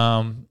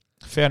found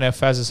out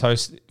Faz is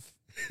hosting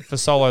for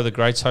Solo the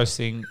Great's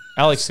hosting.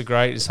 Alex the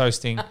Great is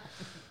hosting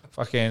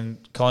fucking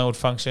Collingwood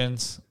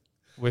functions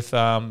with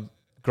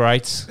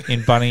greats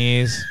in bunny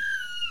ears.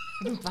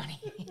 Bunny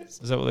ears.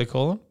 Is that what they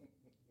call them?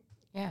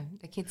 Yeah,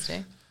 the kids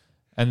do.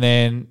 And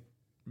then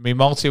me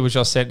multi, which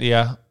I sent to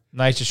you,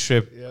 nature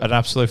strip, an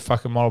absolute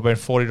fucking model being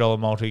 $40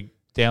 multi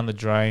down the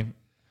drain.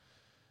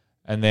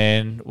 And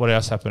then what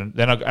else happened?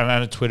 Then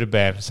I a Twitter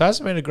ban. So it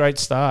hasn't been a great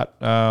start.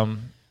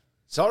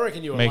 So I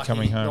reckon you were lucky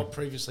coming home. not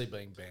previously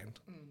being banned.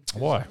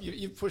 Why?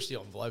 You've pushed the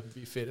envelope, it'd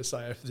be fair to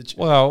say, over the chat.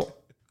 Well,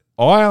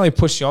 I only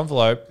push the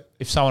envelope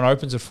if someone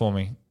opens it for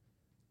me.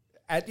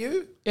 At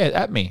you? Yeah,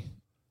 at me.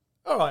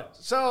 All right.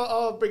 So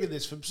I'll bring in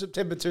this from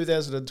September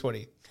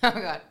 2020. Oh,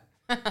 God.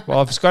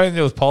 Well, if it's got anything to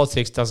do with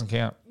politics, it doesn't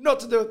count. Not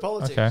to do with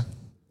politics. Okay.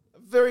 A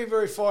very,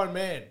 very fine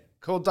man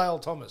called Dale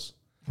Thomas.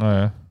 Oh,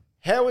 yeah.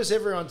 How is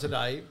everyone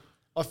today?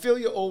 I feel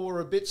you all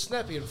were a bit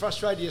snappy and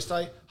frustrated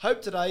yesterday.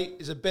 Hope today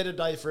is a better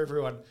day for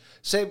everyone.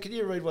 Sam, can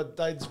you read what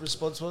Dane's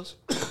response was?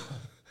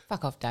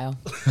 Fuck off, Dale.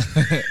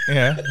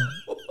 Yeah.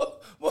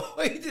 Well,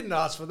 he didn't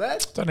ask for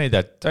that. Don't need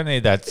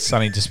that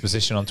sunny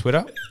disposition on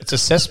Twitter. It's a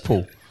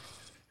cesspool.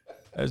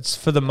 It's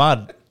for the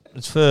mud.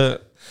 It's for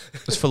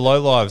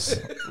lowlives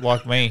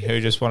like me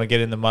who just want to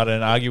get in the mud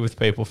and argue with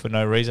people for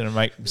no reason and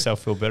make myself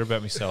feel better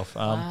about myself.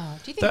 Wow.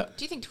 Do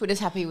you think Twitter's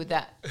happy with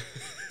that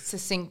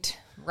succinct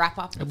wrap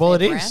up? Well,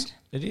 it is.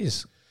 It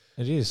is.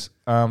 It is.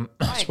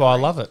 That's why I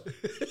love it.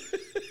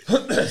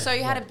 So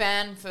you had a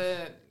ban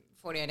for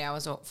 48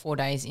 hours or 4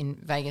 days in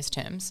Vegas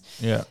terms.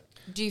 Yeah.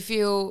 Do you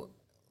feel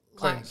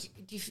like?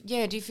 Do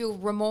you feel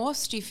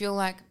remorse? Do you feel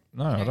like?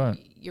 No, I don't.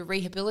 You're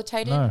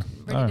rehabilitated.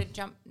 Ready to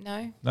jump?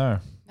 No. No.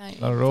 Not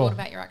at all. Thought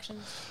about your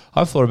actions?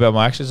 I've thought about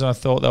my actions and I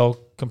thought they were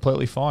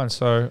completely fine.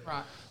 So,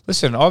 right.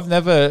 Listen, I've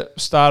never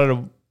started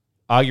an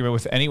argument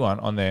with anyone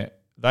on there.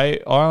 I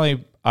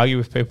only argue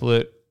with people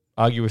that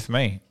argue with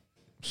me.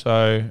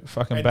 So,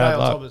 fucking and bad Dale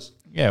luck. Thomas.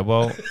 Yeah,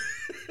 well,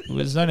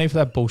 there's no need for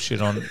that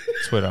bullshit on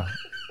Twitter.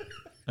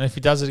 And if he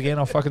does it again,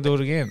 I'll fucking do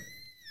it again.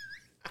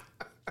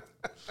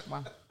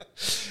 Wow.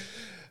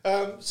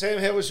 Sam,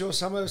 how was your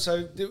summer?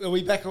 So, are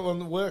we back on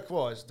the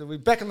work-wise? Are we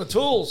back on the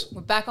tools?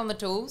 We're back on the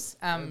tools.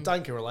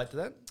 Dane can relate to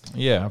that.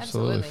 Yeah,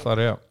 absolutely. Flat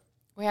out.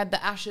 We had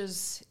the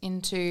Ashes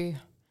into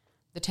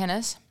the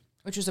tennis,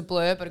 which was a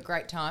blur, but a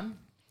great time.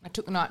 I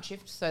took the night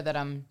shift so that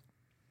I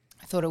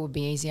thought it would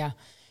be easier.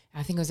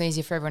 I think it was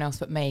easier for everyone else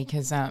but me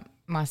because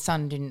my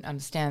son didn't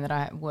understand that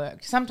I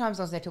worked. Sometimes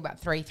I was there till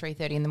about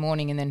 3:30 in the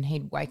morning, and then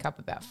he'd wake up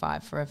about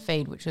 5 for a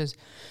feed, which was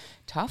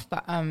tough,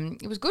 but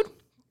it was good.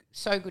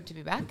 So good to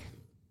be back.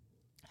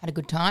 Had a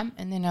good time,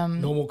 and then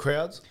normal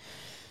crowds.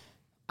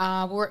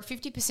 We're at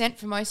 50%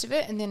 for most of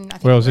it, and then I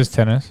think Where was this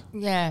tennis?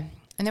 Yeah,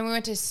 and then we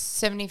went to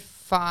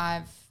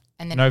 75,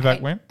 and then Novak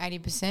win?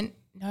 80%.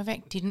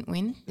 Novak didn't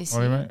win this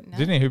What do you year. mean?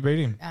 Didn't he? Who beat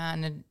him?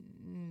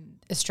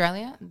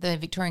 Australia, the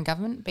Victorian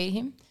government beat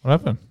him. What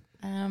happened?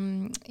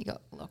 He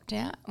got locked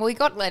out. Well, he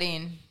got let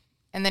in,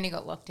 and then he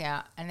got locked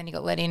out, and then he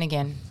got let in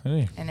again,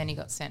 Did he? and then he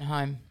got sent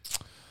home.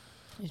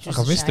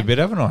 I've missed a bit,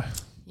 haven't I?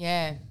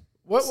 Yeah.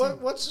 What's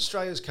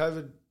Australia's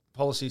COVID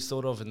policies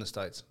thought of in the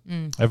States?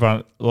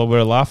 Everyone, well, we're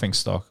a laughing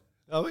stock.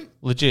 Are we?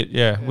 Legit,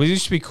 yeah. We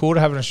used to be cool to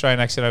have an Australian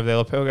accent over there.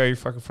 Like, people go, you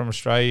fucking from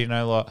Australia, you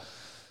know, like,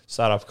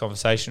 start up a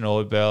conversation all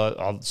about,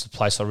 oh, it's a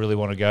place I really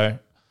want to go.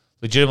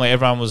 Legitimately,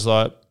 everyone was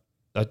like,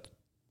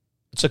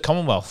 it's a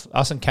Commonwealth.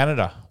 Us and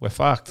Canada, we're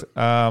fucked.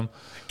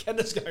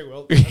 Canada's going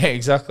well. Yeah,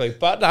 exactly.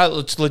 But no,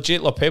 it's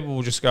legit. Like, people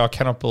will just go, I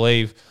cannot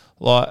believe.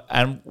 Like,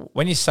 and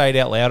when you say it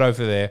out loud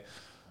over there,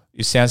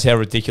 it sounds how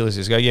ridiculous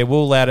it is. Go, yeah, we're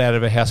allowed out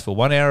of our house for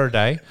 1 hour a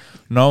day.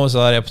 No one was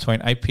allowed out between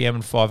 8 p.m.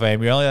 and 5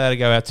 a.m. You're only allowed to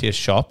go out to your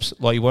shops.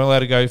 Like, you weren't allowed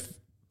to go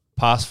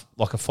past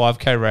like a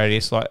 5K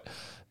radius. Like,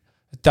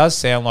 it does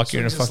sound like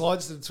you're in a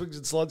swings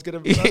and slides get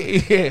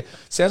everybody. yeah.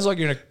 Sounds like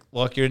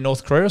you're in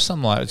North Korea or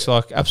something like that. It's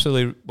like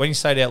absolutely when you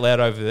say it out loud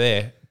over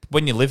there,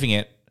 when you're living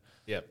it,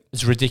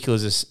 it's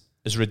ridiculous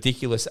as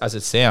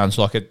it sounds.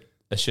 Like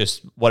it's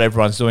just what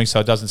everyone's doing,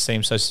 so it doesn't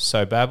seem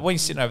so bad. But when you're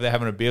sitting over there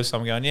having a beer with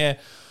someone going, yeah,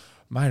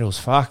 mate, it was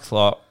fucked.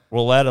 Like we're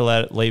allowed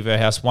to leave our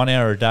house 1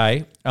 hour a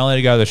day. Only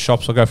to go to the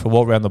shops or go for a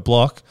walk around the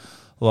block.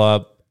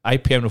 Like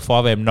 8 p.m. to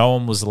 5 a.m. no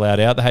one was allowed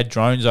out. They had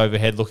drones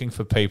overhead looking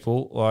for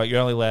people. Like you're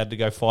only allowed to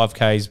go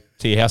 5Ks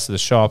to your house to the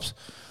shops.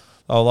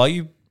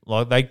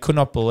 They could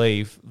not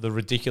believe the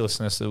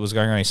ridiculousness that was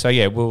going on. So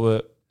yeah, we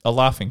were a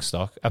laughing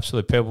stock.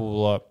 Absolutely, people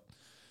were like,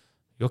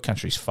 "Your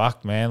country's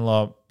fucked, man."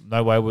 Like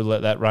no way we'd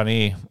let that run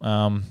here.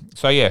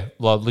 So yeah,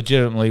 like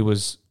legitimately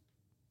was.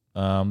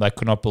 They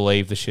could not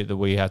believe the shit that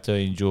we had to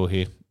endure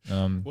here.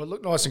 Well, it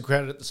looked nice and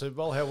crowded at the Super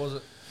Bowl. How was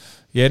it?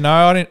 Yeah, no,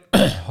 I didn't.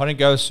 I didn't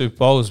go to the Super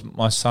Bowl. It was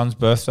my son's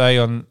birthday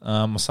on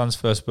my son's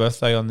first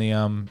birthday on the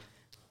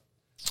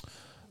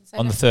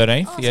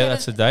 13th. Oh, yeah,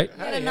 that's the date.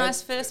 You had a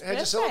nice first birthday. How'd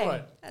you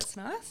celebrate? That's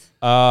nice.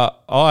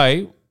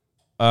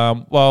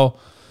 Well,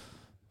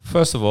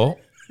 first of all,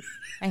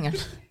 Hang on.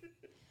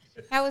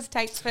 How was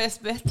Tate's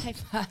first birthday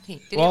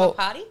party? Did he have a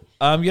party?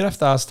 You'd have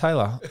to ask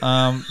Taylor.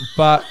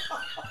 But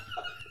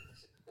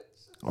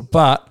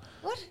what?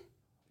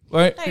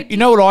 Well, you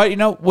know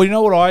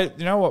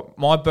what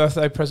my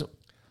birthday present.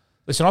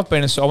 Listen, I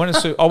went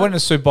to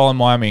Super Bowl in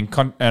Miami,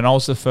 and I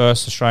was the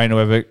first Australian to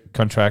ever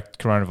contract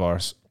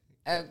coronavirus.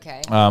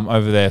 Okay.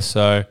 Over there,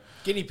 so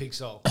Guinea pig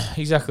soul.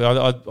 Exactly,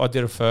 I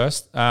did it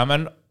first,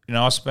 and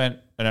I spent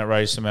an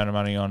outrageous amount of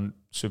money on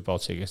Super Bowl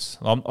tickets.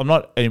 I'm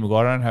not Eddie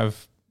McGuire. I don't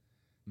have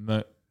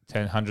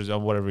 10 hundreds or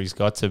whatever he's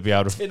got to be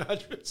able to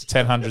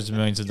 10 hundreds of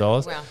millions of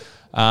dollars. Wow.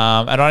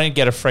 And I didn't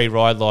get a free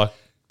ride like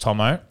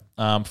Tomo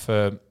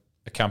for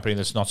a company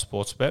that's not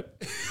Sportsbet.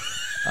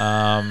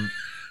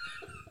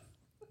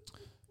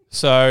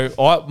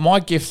 So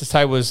my gift to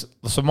say was,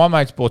 so my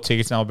mates bought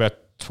tickets now about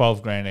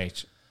 12 grand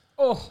each.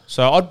 Oh.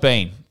 So I'd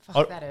been.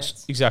 Fuck, that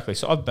hurts. Exactly.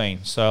 So I'd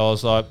been. So I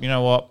was like, you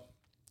know what?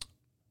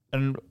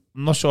 And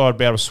I'm not sure I'd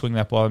be able to swing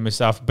that by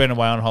myself. I've been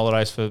away on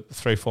holidays for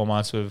 3-4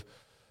 months with,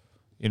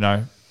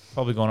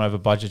 probably gone over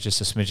budget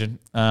just a smidgen.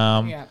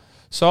 Yeah.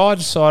 So I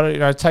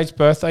decided, Tate's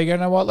birthday, you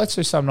know what, let's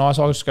do something nice.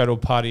 I'll just go to a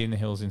party in the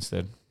hills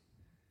instead.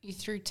 You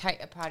threw Tate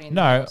a party in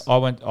the hills? No,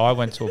 I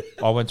went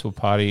to a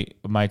party,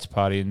 a mate's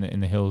party in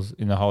the hills,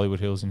 in the Hollywood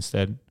Hills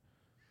instead.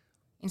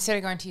 Instead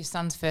of going to your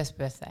son's first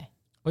birthday?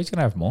 Well, he's going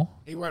to have more.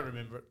 He won't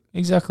remember it.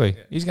 Exactly.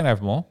 Yeah. He's going to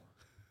have more.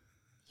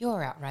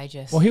 You're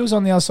outrageous. Well, he was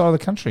on the other side of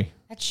the country.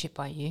 That's shit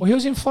by you. Well, he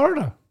was in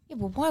Florida. Yeah,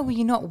 but why were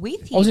you not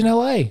with him? I was in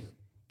LA.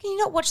 Can you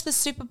not watch the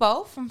Super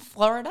Bowl from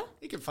Florida?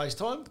 He can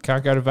FaceTime.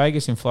 Can't go to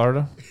Vegas in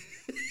Florida.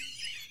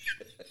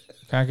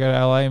 Can't go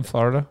to LA in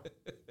Florida.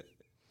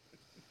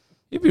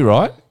 You'd be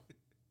right.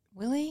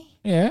 Will he?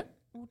 Yeah.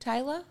 Will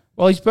Taylor?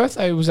 Well, his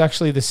birthday was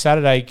actually the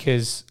Saturday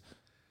because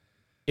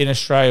in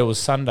Australia it was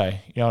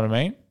Sunday. You know what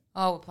I mean?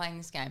 Oh, we're playing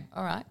this game.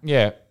 All right.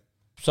 Yeah.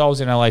 So I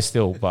was in LA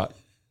still, but...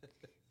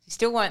 You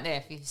still weren't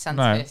there for your son's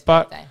first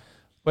birthday.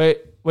 We're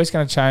just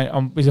going to change.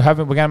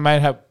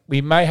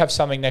 We may have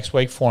something next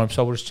week for him,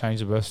 so we'll just change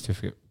the birth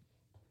certificate.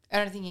 I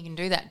don't think you can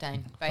do that,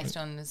 Dane, based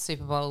on the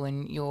Super Bowl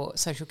and your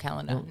social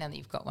calendar. Now that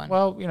you've got one.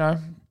 Well,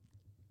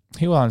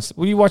 he'll understand.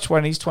 Will you watch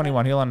when he's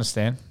 21? He'll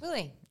understand. Will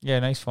he? Yeah,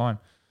 no, he's fine.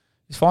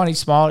 He's fine. He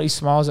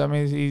smiles at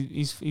me.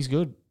 He's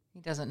good. He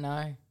doesn't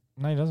know.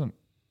 No, he doesn't.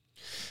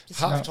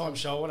 Halftime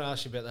show. I want to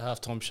ask you about the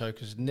halftime show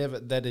because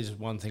that is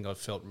one thing I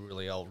felt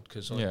really old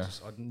because I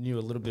knew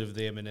a little bit of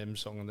the Eminem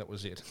song and that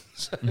was it.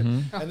 So,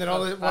 And then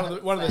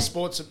one of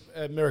the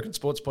American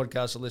sports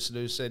podcasts I listened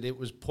to said it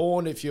was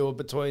porn if you're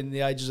between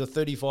the ages of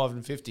 35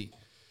 and 50,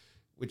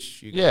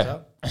 which you guys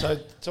are. So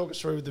talk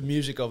us through the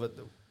music of it.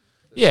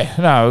 Yeah,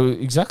 no,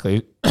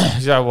 exactly.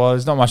 So, well,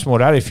 there's not much more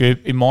to add. If you're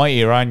in my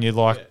era and you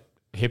like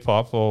hip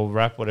hop or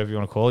rap, whatever you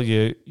want to call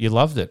it, you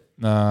loved it.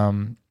 It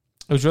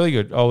was really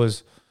good. I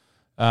was.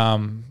 I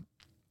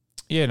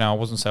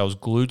wouldn't say I was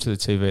glued to the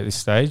TV at this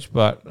stage,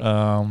 but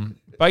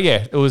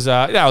yeah, it was.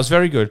 It was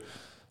very good.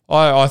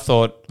 I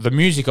thought the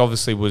music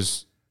obviously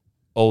was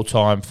all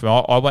time. I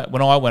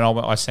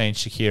seen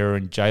Shakira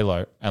and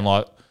J-Lo, and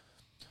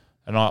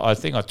I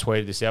think I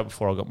tweeted this out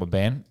before I got my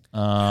ban.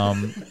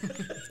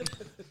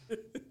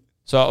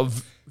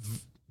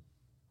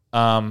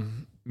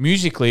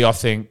 Musically, I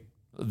think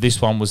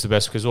this one was the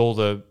best because all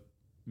the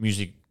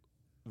music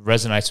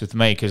resonates with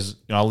me because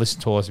I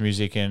listen to all this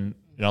music and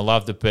I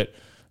loved it. But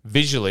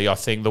visually, I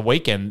think The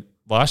Weeknd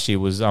last year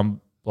was I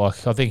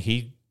think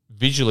he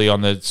visually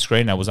on the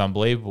screen that was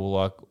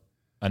unbelievable.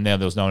 And now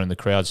there was no one in the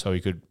crowd, so he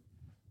could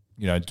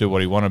do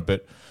what he wanted.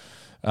 But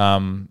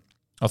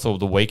I thought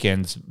The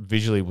Weeknd's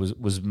visually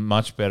was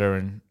much better,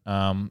 and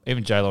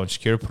even J-Lo and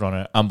Shakira put on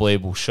an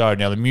unbelievable show.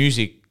 Now the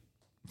music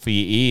for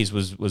your ears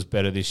was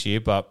better this year,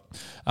 but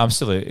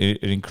still an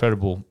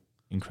incredible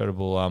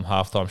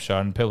halftime show,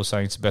 and people are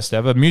saying it's the best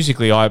ever.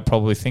 Musically, I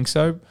probably think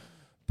so,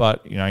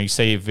 but you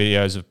see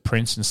videos of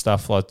Prince and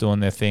stuff like doing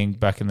their thing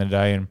back in the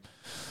day, and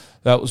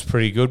that was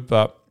pretty good.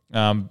 But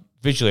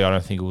visually, I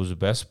don't think it was the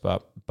best,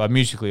 but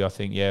musically, I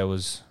think it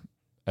was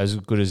as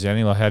good as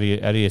any. Like, how do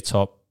you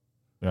top,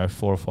 4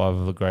 or 5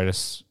 of the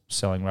greatest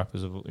selling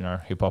rappers of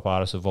hip hop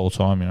artists of all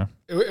time?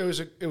 It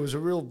was a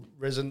real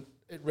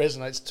it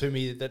resonates to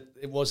me that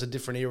it was a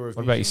different era of.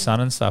 What about your son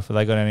and stuff? Have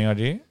they got any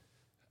idea?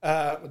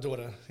 My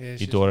daughter, yeah,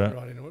 she's daughter.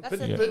 right into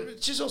it.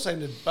 But she's also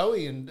into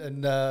Bowie and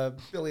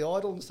Billy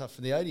Idol and stuff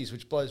from the 80s,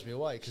 which blows me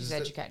away. She's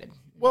educated.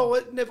 Well,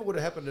 it never would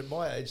have happened at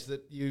my age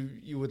that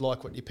you would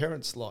like what your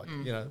parents like,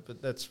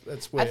 But that's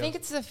where I think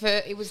it's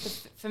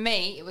for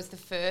me, it was the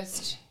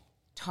first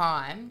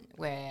time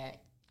where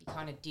you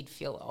kind of did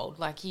feel old.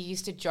 Like, you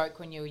used to joke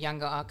when you were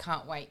younger, I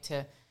can't wait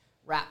to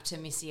rap to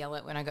Missy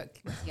Elliott when I got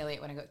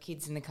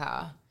kids in the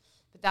car.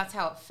 But that's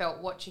how it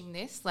felt watching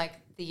this. Like,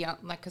 the young,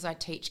 because I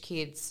teach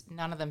kids,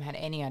 none of them had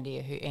any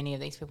idea who any of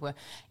these people were.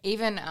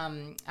 Even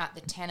at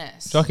the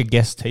tennis. Do you like a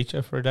guest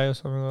teacher for a day or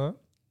something like that?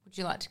 Would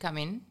you like to come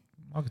in?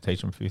 I could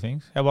teach them a few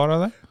things. How old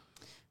are they?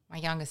 My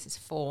youngest is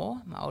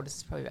 4. My oldest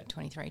is probably about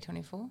 23,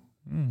 24.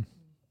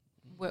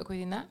 Work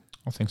within that?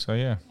 I think so,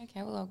 yeah.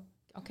 Okay, well,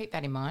 I'll keep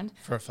that in mind.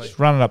 For a fee. Just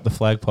run it up the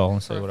flagpole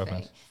and see what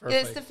happens. Yeah,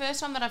 it's the first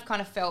time that I've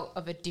kind of felt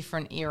of a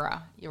different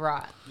era. You're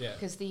right. Yeah.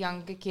 Because the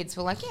younger kids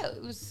were like, yeah,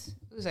 it was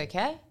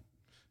okay.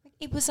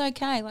 It was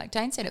okay. Like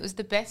Dane said, it was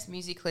the best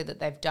musically that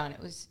they've done.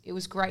 It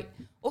was great.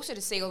 Also to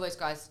see all those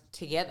guys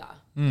together.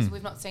 Because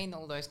we've not seen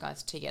all those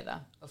guys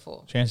together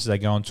before. Chances they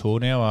go on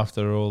tour now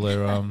after all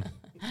their all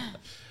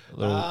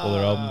their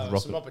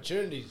albums. Some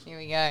opportunities. Here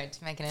we go,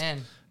 to make an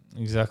end.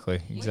 Exactly.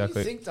 What do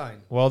you think,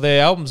 Dane? Well,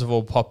 their albums have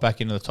all popped back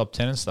into the top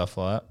 10 and stuff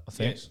like that, I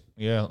think. Yes.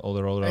 Yeah, all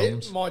their older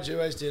albums. Mind you,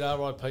 as did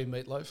R.I.P.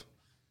 Meatloaf.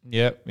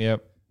 Yep.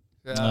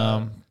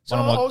 So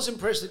I was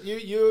impressed that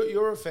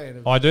you're a fan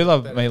of. I do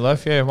love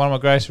Meatloaf. Yeah, one of my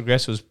greatest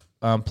regrets was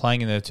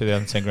playing in the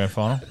 2010 Grand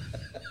Final,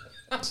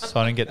 so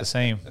I didn't get to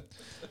see him.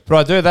 But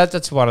I do.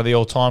 That's one of the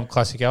all-time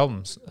classic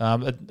albums.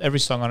 Every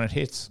song on it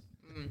hits.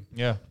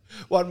 Yeah.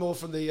 One more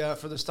from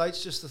the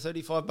States. Just the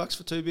 $35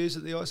 for 2 beers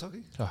at the ice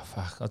hockey. Oh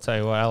fuck! I'll tell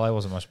you what, LA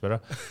wasn't much better.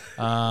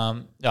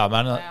 Man,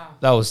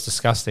 that was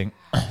disgusting.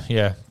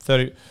 Yeah,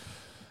 30,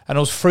 and it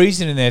was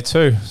freezing in there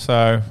too.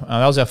 So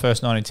that was our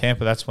first night in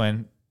Tampa. That's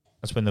when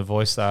the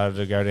voice started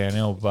to go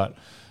downhill. But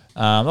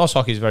ice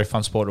hockey is a very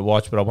fun sport to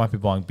watch. But I won't be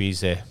buying beers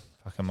there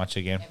fucking much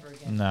again. Never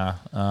again. Nah.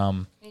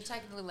 Can you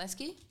take a little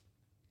esky?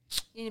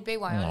 You need a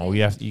BYO.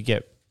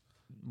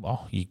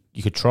 No,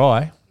 you could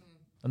try.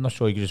 I'm not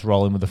sure you could just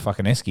roll in with a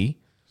fucking esky.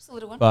 Just a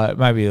little one. But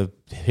maybe a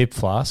hip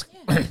flask.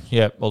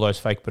 Yeah, all those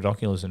fake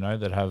binoculars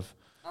that have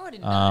I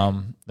didn't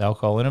know. the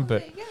alcohol in them. There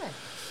But you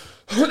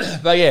go.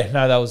 but yeah,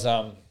 no, that was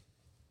that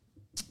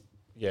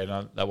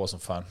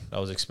wasn't fun.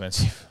 That was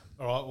expensive.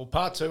 All right. Well,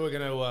 part 2, we're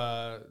going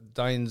to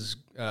Dane's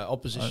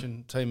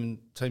opposition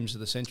teams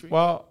of the century.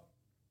 Well,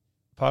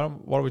 pardon,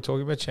 what are we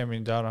talking about?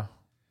 Champion data.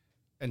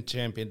 And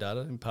champion data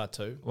in part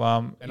 2.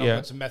 And I've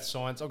got some math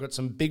science. I've got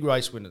some big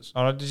race winners.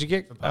 Oh, did you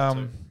get?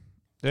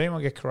 Did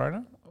anyone get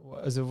corona?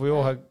 We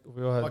all had.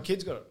 My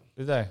kids got it.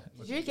 Did they?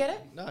 Did you get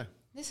it? No.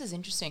 This is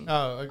interesting.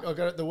 No, I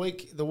got it the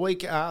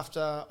week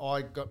after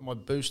I got my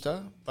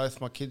booster. Both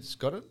my kids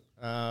got it.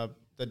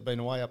 They'd been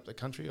away up the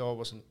country. I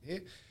wasn't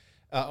here.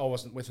 I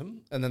wasn't with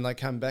them, and then they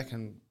come back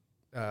and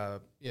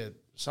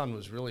son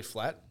was really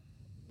flat.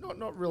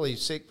 Not really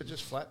sick, but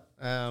just flat.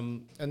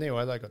 And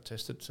anyway, they got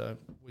tested, so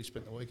we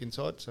spent the week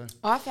inside. So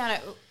I found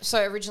it.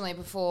 So originally,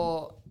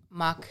 before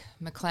Mark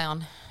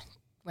McClown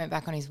went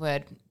back on his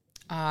word,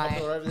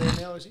 Popular over there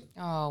now, is he?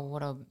 Oh,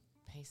 what a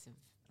piece of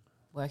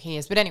work he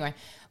is. But anyway,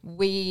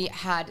 we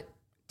had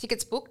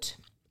tickets booked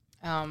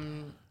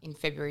in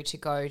February to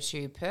go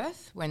to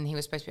Perth when he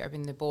was supposed to be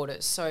opening the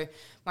borders. So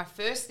my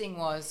first thing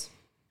was,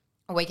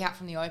 a week out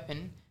from the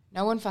Open,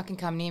 no one fucking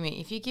come near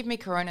me. If you give me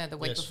corona the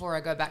week before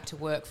I go back to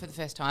work for the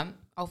first time,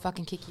 I'll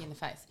fucking kick you in the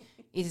face.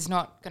 It is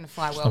not going to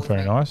fly well. Not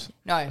very nice.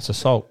 No. It's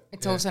assault.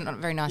 It's also not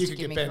very nice to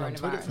give me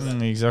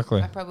coronavirus.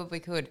 Exactly. I probably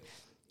could.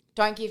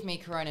 Don't give me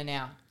corona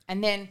now.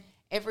 And then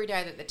every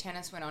day that the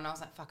tennis went on, I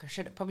was like, fuck,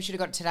 probably should have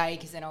got it today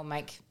because then I'll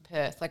make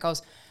Perth. Like, I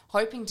was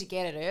hoping to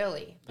get it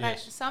early. But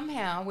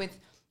somehow, with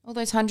all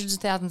those hundreds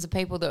of thousands of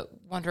people that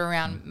wander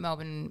around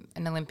Melbourne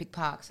and Olympic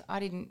parks,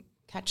 I didn't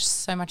catch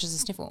so much as a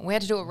sniffle. We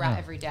had to do a rat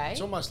every day.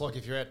 It's almost like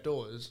if you're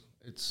outdoors,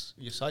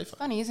 you're safer.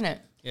 Funny, isn't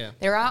it? Yeah.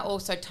 There are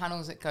also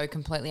tunnels that go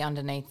completely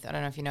underneath. I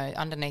don't know if you know,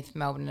 underneath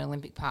Melbourne and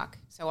Olympic Park.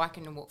 So I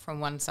can walk from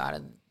one side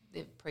of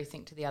the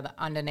precinct to the other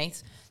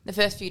underneath. The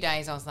first few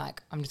days, I was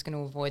like, I'm just going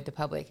to avoid the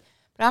public.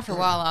 But after a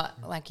while,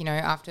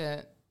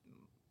 after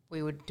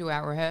we would do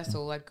our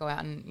rehearsal, I'd go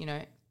out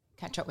and,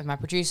 catch up with my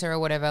producer or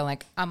whatever,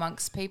 like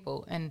amongst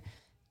people. And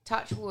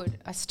touch wood,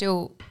 I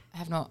still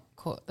have not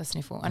caught the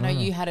sniffle. I know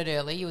you had it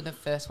early. You were the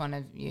first one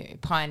of you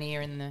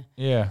pioneer in the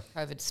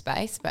COVID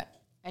space,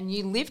 and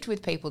you lived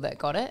with people that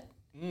got it.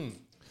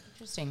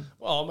 Interesting.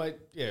 Well, mate,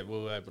 we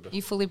were able to.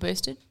 You fully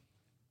boosted?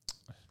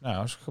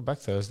 No, I should go back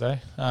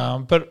Thursday.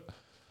 But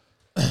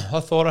I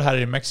thought I had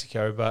it in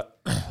Mexico, but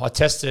I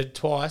tested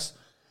twice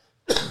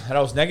and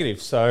I was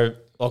negative. So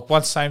like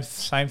once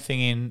same thing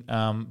in.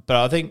 But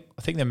I think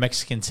the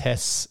Mexican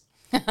tests.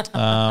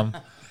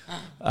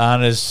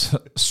 aren't as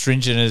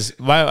stringent as.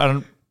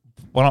 Well,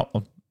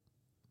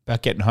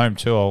 about getting home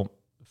too.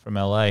 From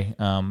LA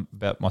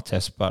about my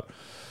test, but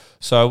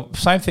so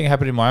same thing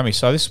happened in Miami.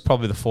 So this is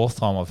probably the fourth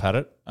time I've had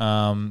it.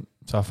 So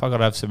if I got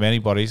to have some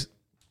antibodies,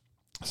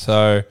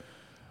 so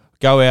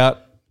go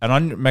out and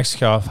I'm in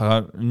Mexico.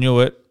 I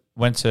knew it.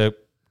 Went to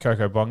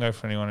Coco Bongo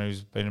for anyone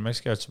who's been in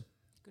Mexico.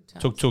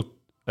 Took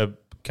a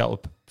couple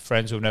of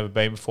friends who've never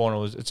been before,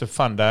 and it's a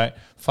fun day,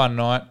 fun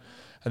night.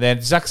 And then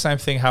exact same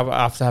thing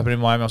after happened in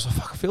Miami. I was like,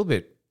 fuck, I feel a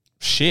bit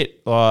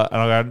shit. And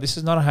I go, this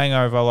is not a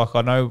hangover. Like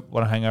I know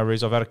what a hangover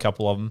is. I've had a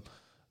couple of them.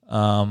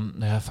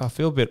 I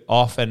feel a bit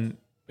off, and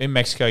in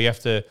Mexico you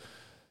have to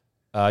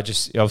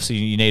just obviously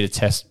you need a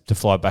test to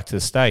fly back to the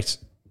States.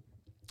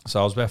 So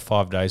I was about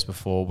 5 days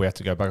before we had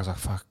to go back. I was like,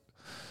 fuck,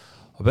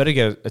 I better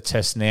get a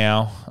test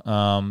now,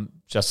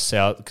 just to see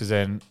out, because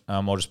then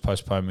I'll just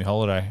postpone my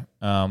holiday.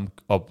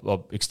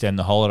 I'll extend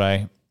the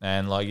holiday,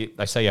 and like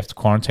they say you have to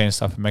quarantine and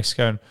stuff in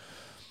Mexico. And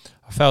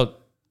I felt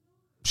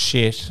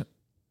shit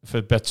for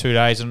about 2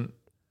 days, and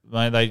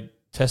they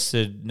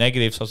tested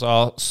negative. So I was like,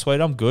 oh,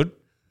 sweet, I'm good.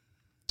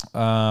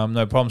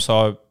 No problem.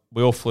 So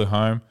we all flew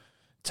home.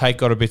 Tate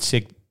got a bit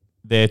sick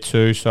there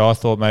too. So I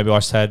thought maybe I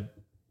just had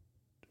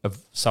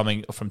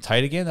something from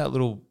Tate again. That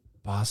little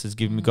bastard's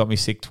got me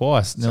sick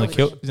twice.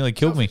 Nearly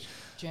killed me.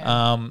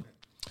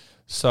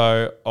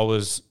 So I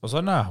was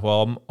like, nah.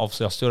 Well,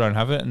 obviously I still don't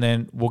have it. And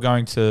then we're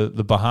going to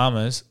the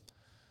Bahamas,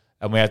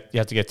 and you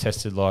had to get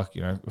tested a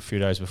few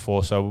days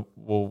before. So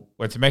we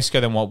went to Mexico,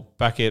 then we're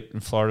back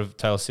in Florida with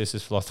Taylor's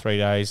sisters for 3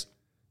 days.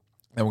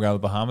 Then we're going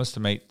to the Bahamas to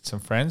meet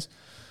some friends.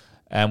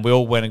 And we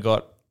all went and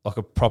got like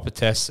a proper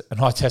test,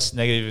 and I tested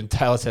negative and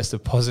Taylor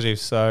tested positive.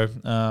 So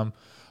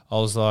I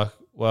was like,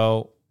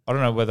 well, I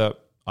don't know whether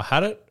I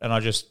had it and I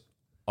can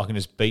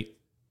just beat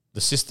the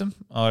system.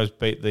 I just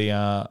beat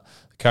the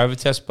COVID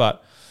test.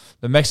 But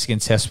the Mexican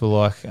tests were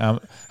like,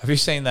 have you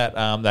seen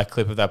that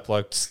clip of that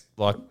bloke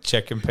like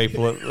checking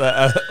people,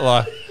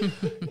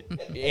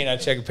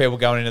 checking people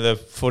going into the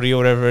footy or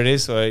whatever it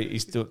is? So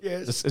he's still,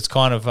 it's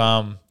kind of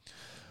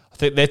I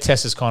think their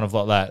test is kind of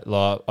like that.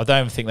 Like I don't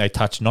even think they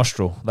touch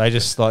nostril. They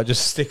just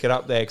stick it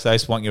up there because they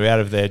just want you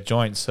out of their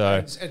joint.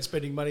 So and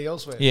spending money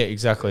elsewhere. Yeah,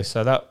 exactly.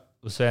 So that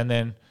was, and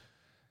then,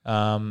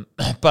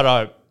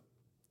 but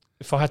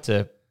if I had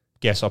to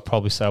guess, I'd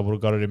probably say I would have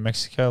got it in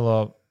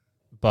Mexico.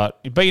 But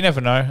you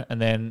never know.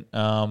 And then,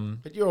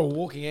 but you're a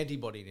walking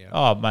antibody now.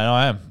 Oh man,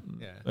 I am.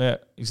 Yeah,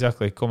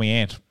 exactly. Call me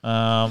Ant.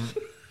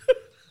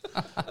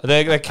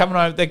 They're coming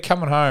home. They're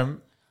coming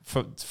home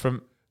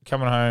from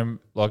coming home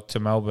like to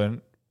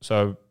Melbourne.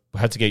 So we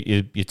had to get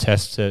your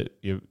test,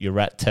 your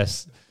rat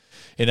test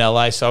in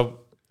LA.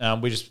 So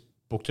we just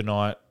booked a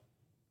night,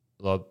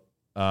 got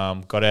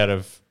out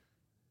of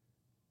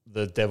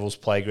the Devil's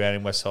Playground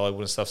in West Hollywood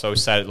and stuff. So we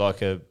stayed at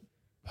like a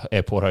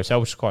airport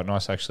hotel, which is quite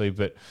nice actually.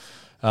 But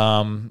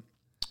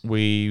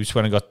we just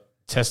went and got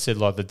tested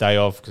like the day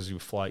of, because you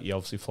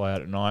obviously fly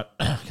out at night,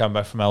 come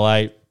back from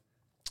LA.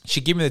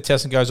 She gave me the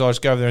test and goes,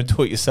 just go over there and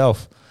do it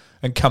yourself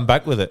and come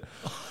back with it.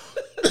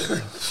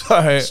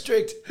 So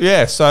strict.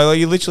 Yeah, so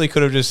you literally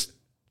could have just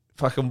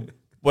fucking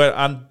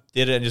undid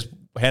it and just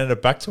handed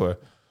it back to her.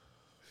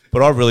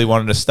 But I really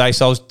wanted to stay,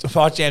 so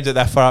I jammed it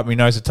that far up my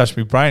nose to touch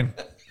my brain.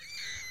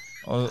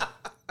 I was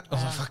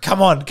like,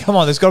 come on,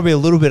 there's got to be a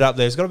little bit up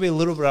there.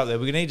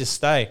 We need to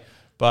stay.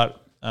 But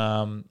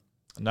no,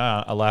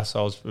 alas,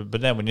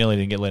 but then we nearly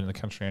didn't get let in the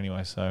country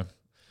anyway, so.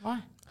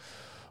 Why?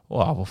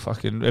 Well,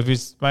 fucking,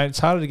 it's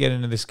harder to get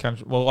into this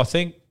country. Well, I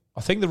think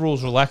the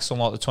rules relaxed on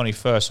like the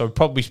 21st, so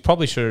we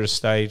probably should have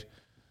stayed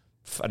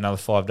for another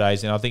 5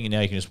 days. And I think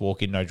now you can just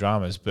walk in, no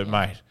dramas. But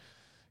mate,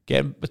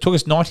 it took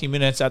us 90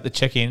 minutes at the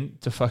check-in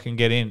to fucking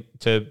get in,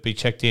 to be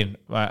checked in.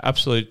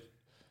 Absolute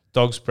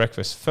dog's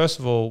breakfast. First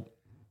of all,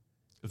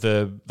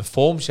 the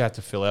forms you had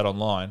to fill out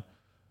online.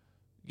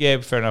 Yeah,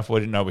 fair enough.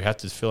 We didn't know we had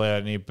to fill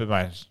out any, but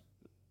mate, it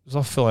was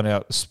like filling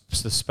out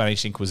the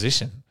Spanish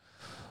Inquisition.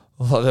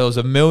 Like, there was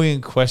a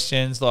million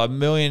questions, like a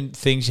million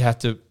things you had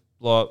to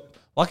like.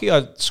 Lucky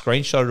I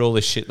screenshotted all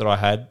this shit that I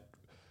had.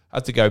 I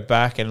had to go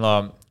back and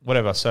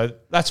whatever. So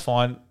that's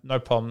fine, no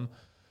problem.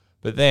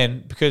 But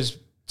then, because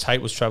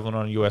Tate was traveling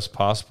on a US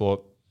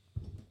passport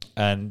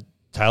and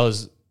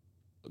Taylor's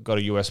got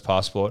a US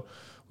passport,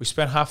 we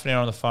spent half an hour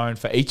on the phone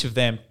for each of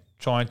them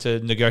trying to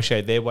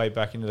negotiate their way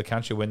back into the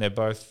country when they're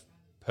both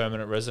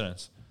permanent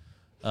residents.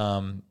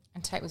 And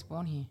Tate was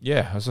born here.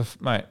 Yeah, I was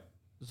like,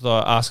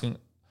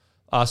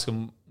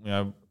 asking,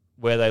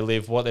 where they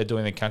live, what they're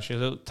doing in the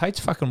country. Tate's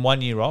fucking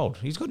 1 year old.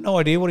 He's got no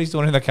idea what he's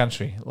doing in the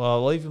country.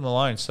 Well, leave him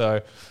alone.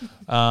 So,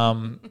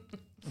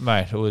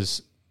 mate, it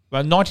was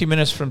about 90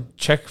 minutes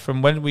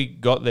from when we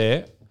got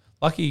there.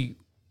 Lucky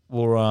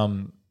we're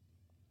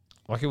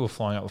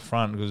flying up the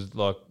front, because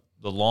like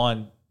the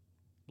line,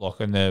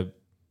 like in the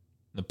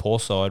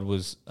poor side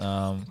was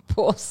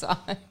poor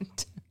side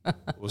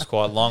was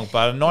quite long.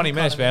 But 90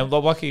 minutes, man.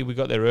 Lucky we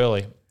got there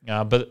early.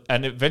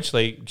 And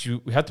eventually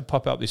we had to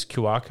pop up this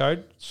QR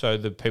code so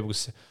the people,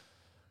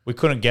 we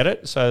couldn't get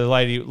it. So the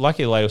lady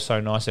was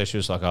so nice that she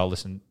was like, "Oh,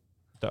 listen,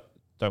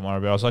 don't worry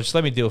about it. I was like, just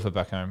let me deal with it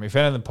back home. If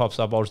anything pops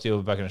up, I'll just deal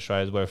with it back in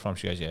Australia. Where from?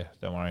 She goes, yeah,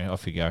 don't worry,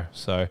 off you go.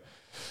 So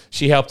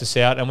she helped us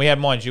out. And we had,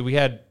 mind you, we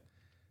had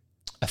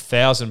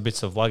 1,000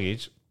 bits of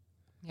luggage.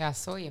 Yeah, I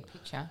saw your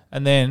picture.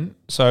 And then,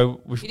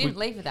 so... You didn't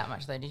leave with that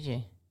much though, did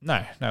you?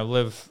 No,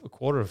 live a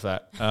quarter of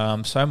that.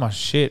 So much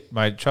shit,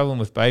 mate. Traveling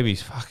with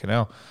babies, fucking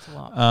hell. It's a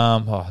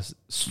lot.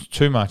 It's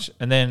too much.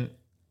 And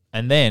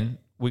then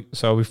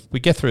we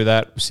get through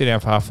that. We sit down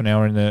for half an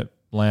hour in the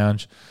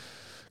lounge,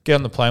 get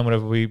on the plane,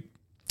 whatever. We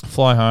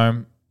fly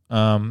home,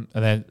 and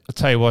then I'll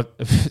tell you what,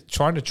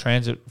 trying to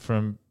transit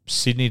from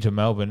Sydney to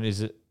Melbourne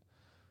is it.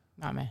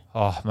 Nightmare.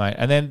 Oh, mate.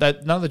 And then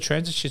none of the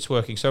transit shit's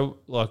working. So,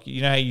 like,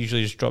 you know how you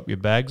usually just drop your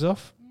bags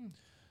off?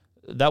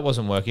 That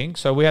wasn't working.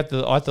 So I had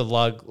to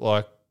lug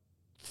like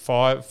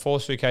 4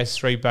 suitcases,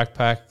 3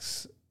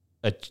 backpacks,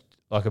 a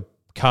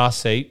car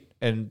seat,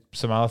 and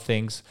some other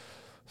things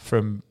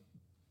from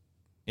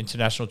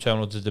international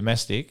terminal to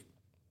domestic.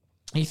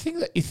 You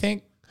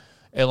think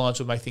airlines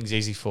will make things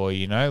easy for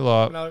you,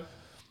 like No.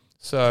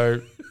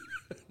 So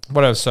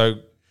whatever. So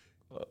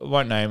I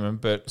won't name them,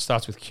 but it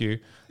starts with Q.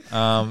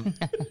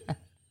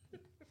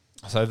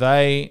 So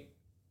they,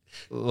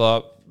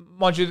 like,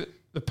 mind you,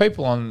 the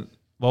people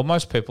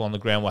most people on the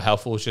ground were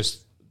helpful. It's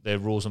just their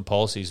rules and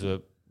policies were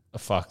a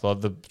fuck.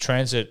 Like, the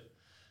transit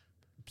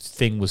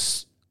thing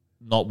was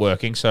not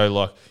working, so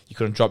like you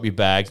couldn't drop your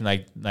bags,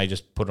 and they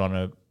just put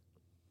on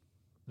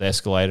the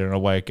escalator and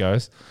away it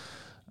goes.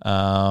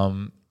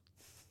 And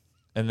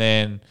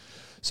then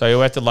so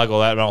we had to lug all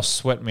that, and I was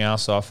sweating my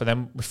ass off. And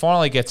then we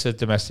finally get to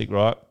domestic,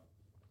 right?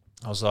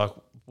 I was like,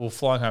 we're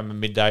flying home at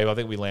midday. I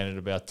think we landed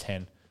about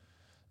 10.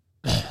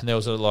 And there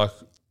was a like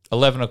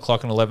 11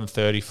 o'clock and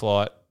 11:30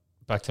 flight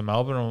back to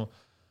Melbourne.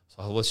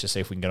 So let's just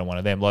see if we can get on one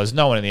of them. Like, there's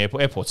no one in the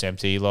airport. Airport's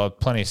empty. Like,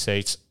 plenty of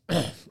seats.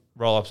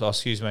 Roll ups. Oh,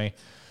 excuse me.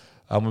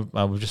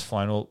 We've just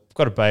flown. We've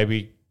got a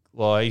baby.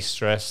 Like, he's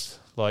stressed.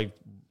 Like,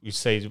 you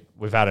see,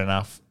 we've had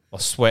enough. I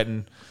was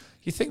sweating.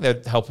 You think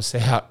they'd help us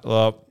out?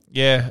 Like,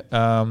 yeah.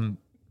 Yeah.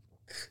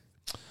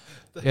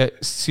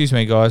 Excuse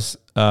me, guys.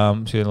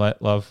 See you late,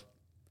 love.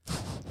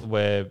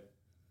 We're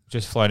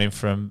just flown in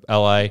from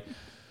LA.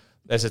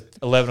 There's a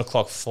 11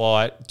 o'clock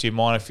flight. Do you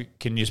mind if you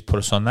can just put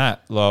us on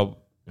that? Like,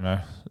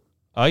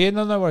 oh yeah,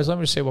 no worries. Let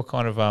me just see what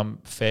kind of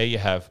fare you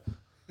have.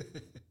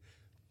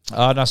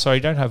 No, sorry,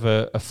 you don't have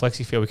a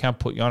flexi fare. We can't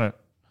put you on it.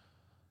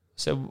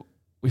 So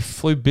we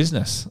flew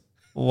business.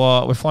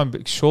 Well, we're flying,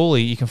 but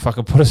surely you can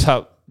fucking put us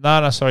up.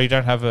 No, sorry, you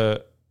don't have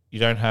a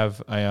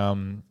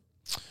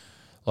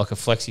like a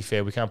flexi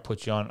fare. We can't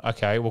put you on.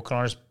 Okay, well, can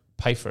I just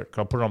pay for it?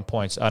 Can I put it on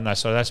points? No,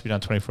 sorry, that has to be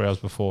done 24 hours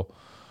before.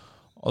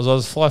 I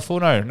was fly full.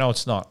 No,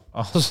 it's not.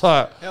 I was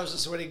like, how's the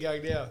sweating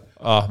going now?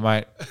 Oh,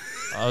 mate,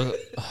 I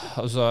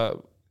was like,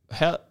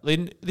 how?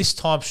 This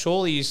time,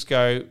 surely you just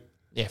go,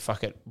 yeah,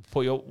 fuck it.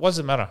 What does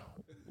it matter?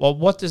 Well,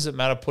 what does it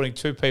matter putting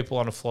 2 people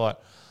on a flight?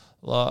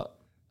 Like,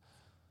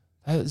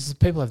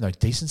 people have no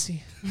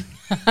decency.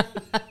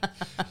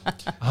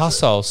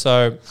 Hustle.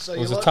 So it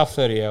was a tough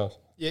 30 hours.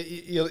 Yeah,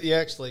 you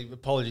actually,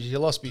 apologies, you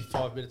lost me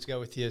 5 minutes ago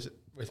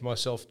with my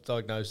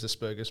self-diagnosed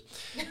Asperger's.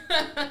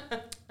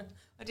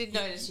 I did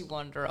notice you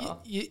wander off.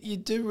 You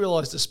do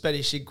realise the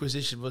Spanish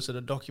Inquisition wasn't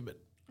a document.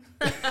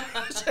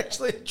 It's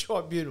actually a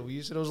tribunal.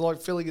 You said it was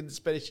like filling in the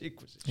Spanish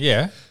Inquisition.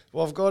 Yeah.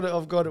 Well, I've got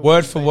it.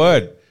 Word for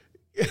word.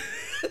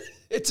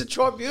 It's a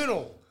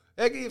tribunal.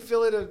 How can you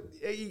fill in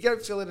you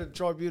don't fill in a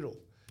tribunal.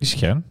 Yes, you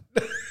can.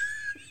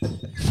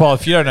 Well,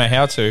 if you don't know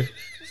how to.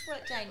 Just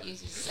let Dane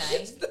use his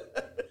saying.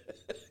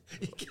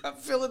 You can't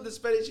fill in the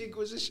Spanish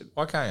Inquisition.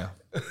 Why can't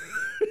you?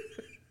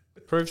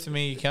 Prove to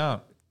me you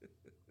can't.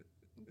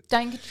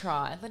 Dane could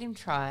try. Let him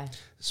try.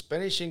 The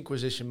Spanish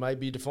Inquisition may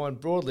be defined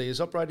broadly as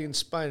operating in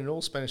Spain and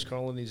all Spanish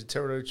colonies and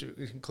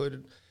territories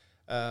included.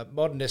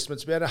 Modern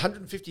estimates, about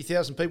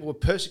 150,000 people were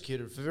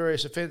persecuted for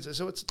various offences.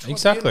 So it's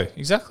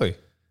Exactly.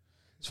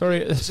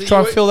 Sorry, so try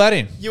and fill that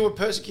in. You were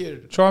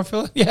persecuted. Try and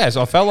fill it. Yes,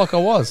 I felt like I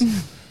was.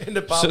 In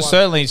the part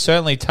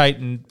certainly Tate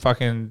and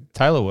fucking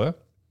Taylor were.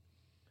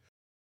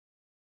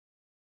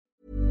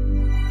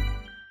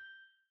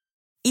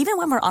 Even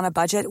when we're on a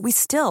budget, we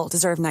still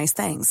deserve nice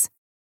things.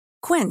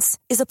 Quince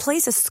is a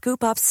place to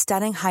scoop up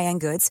stunning high-end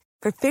goods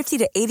for 50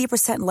 to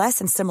 80% less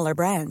than similar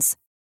brands.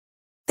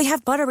 They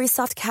have buttery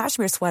soft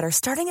cashmere sweaters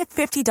starting at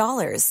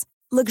 $50,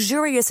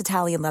 luxurious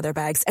Italian leather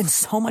bags, and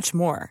so much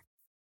more.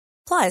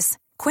 Plus,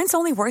 Quince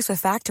only works with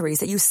factories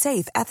that use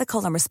safe,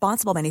 ethical, and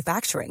responsible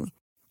manufacturing.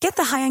 Get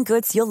the high-end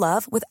goods you'll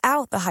love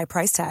without the high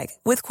price tag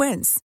with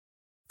Quince.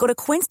 Go to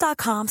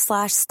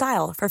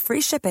quince.com/style for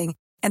free shipping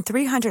and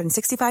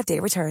 365-day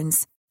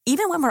returns.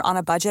 Even when we're on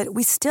a budget,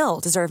 we still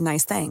deserve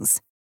nice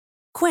things.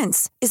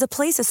 Quince is a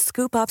place to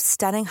scoop up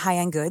stunning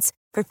high-end goods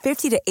for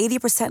 50 to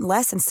 80%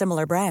 less than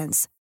similar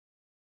brands.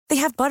 They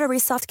have buttery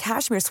soft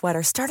cashmere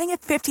sweaters starting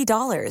at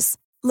 $50,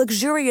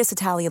 luxurious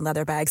Italian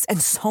leather bags,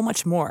 and so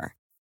much more.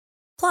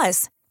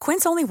 Plus,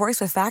 Quince only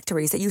works with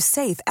factories that use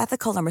safe,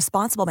 ethical, and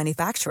responsible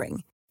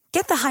manufacturing.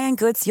 Get the high-end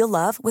goods you'll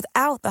love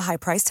without the high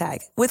price tag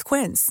with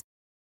Quince.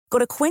 Go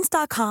to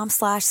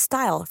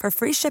quince.com/style for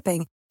free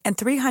shipping and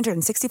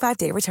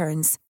 365-day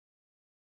returns.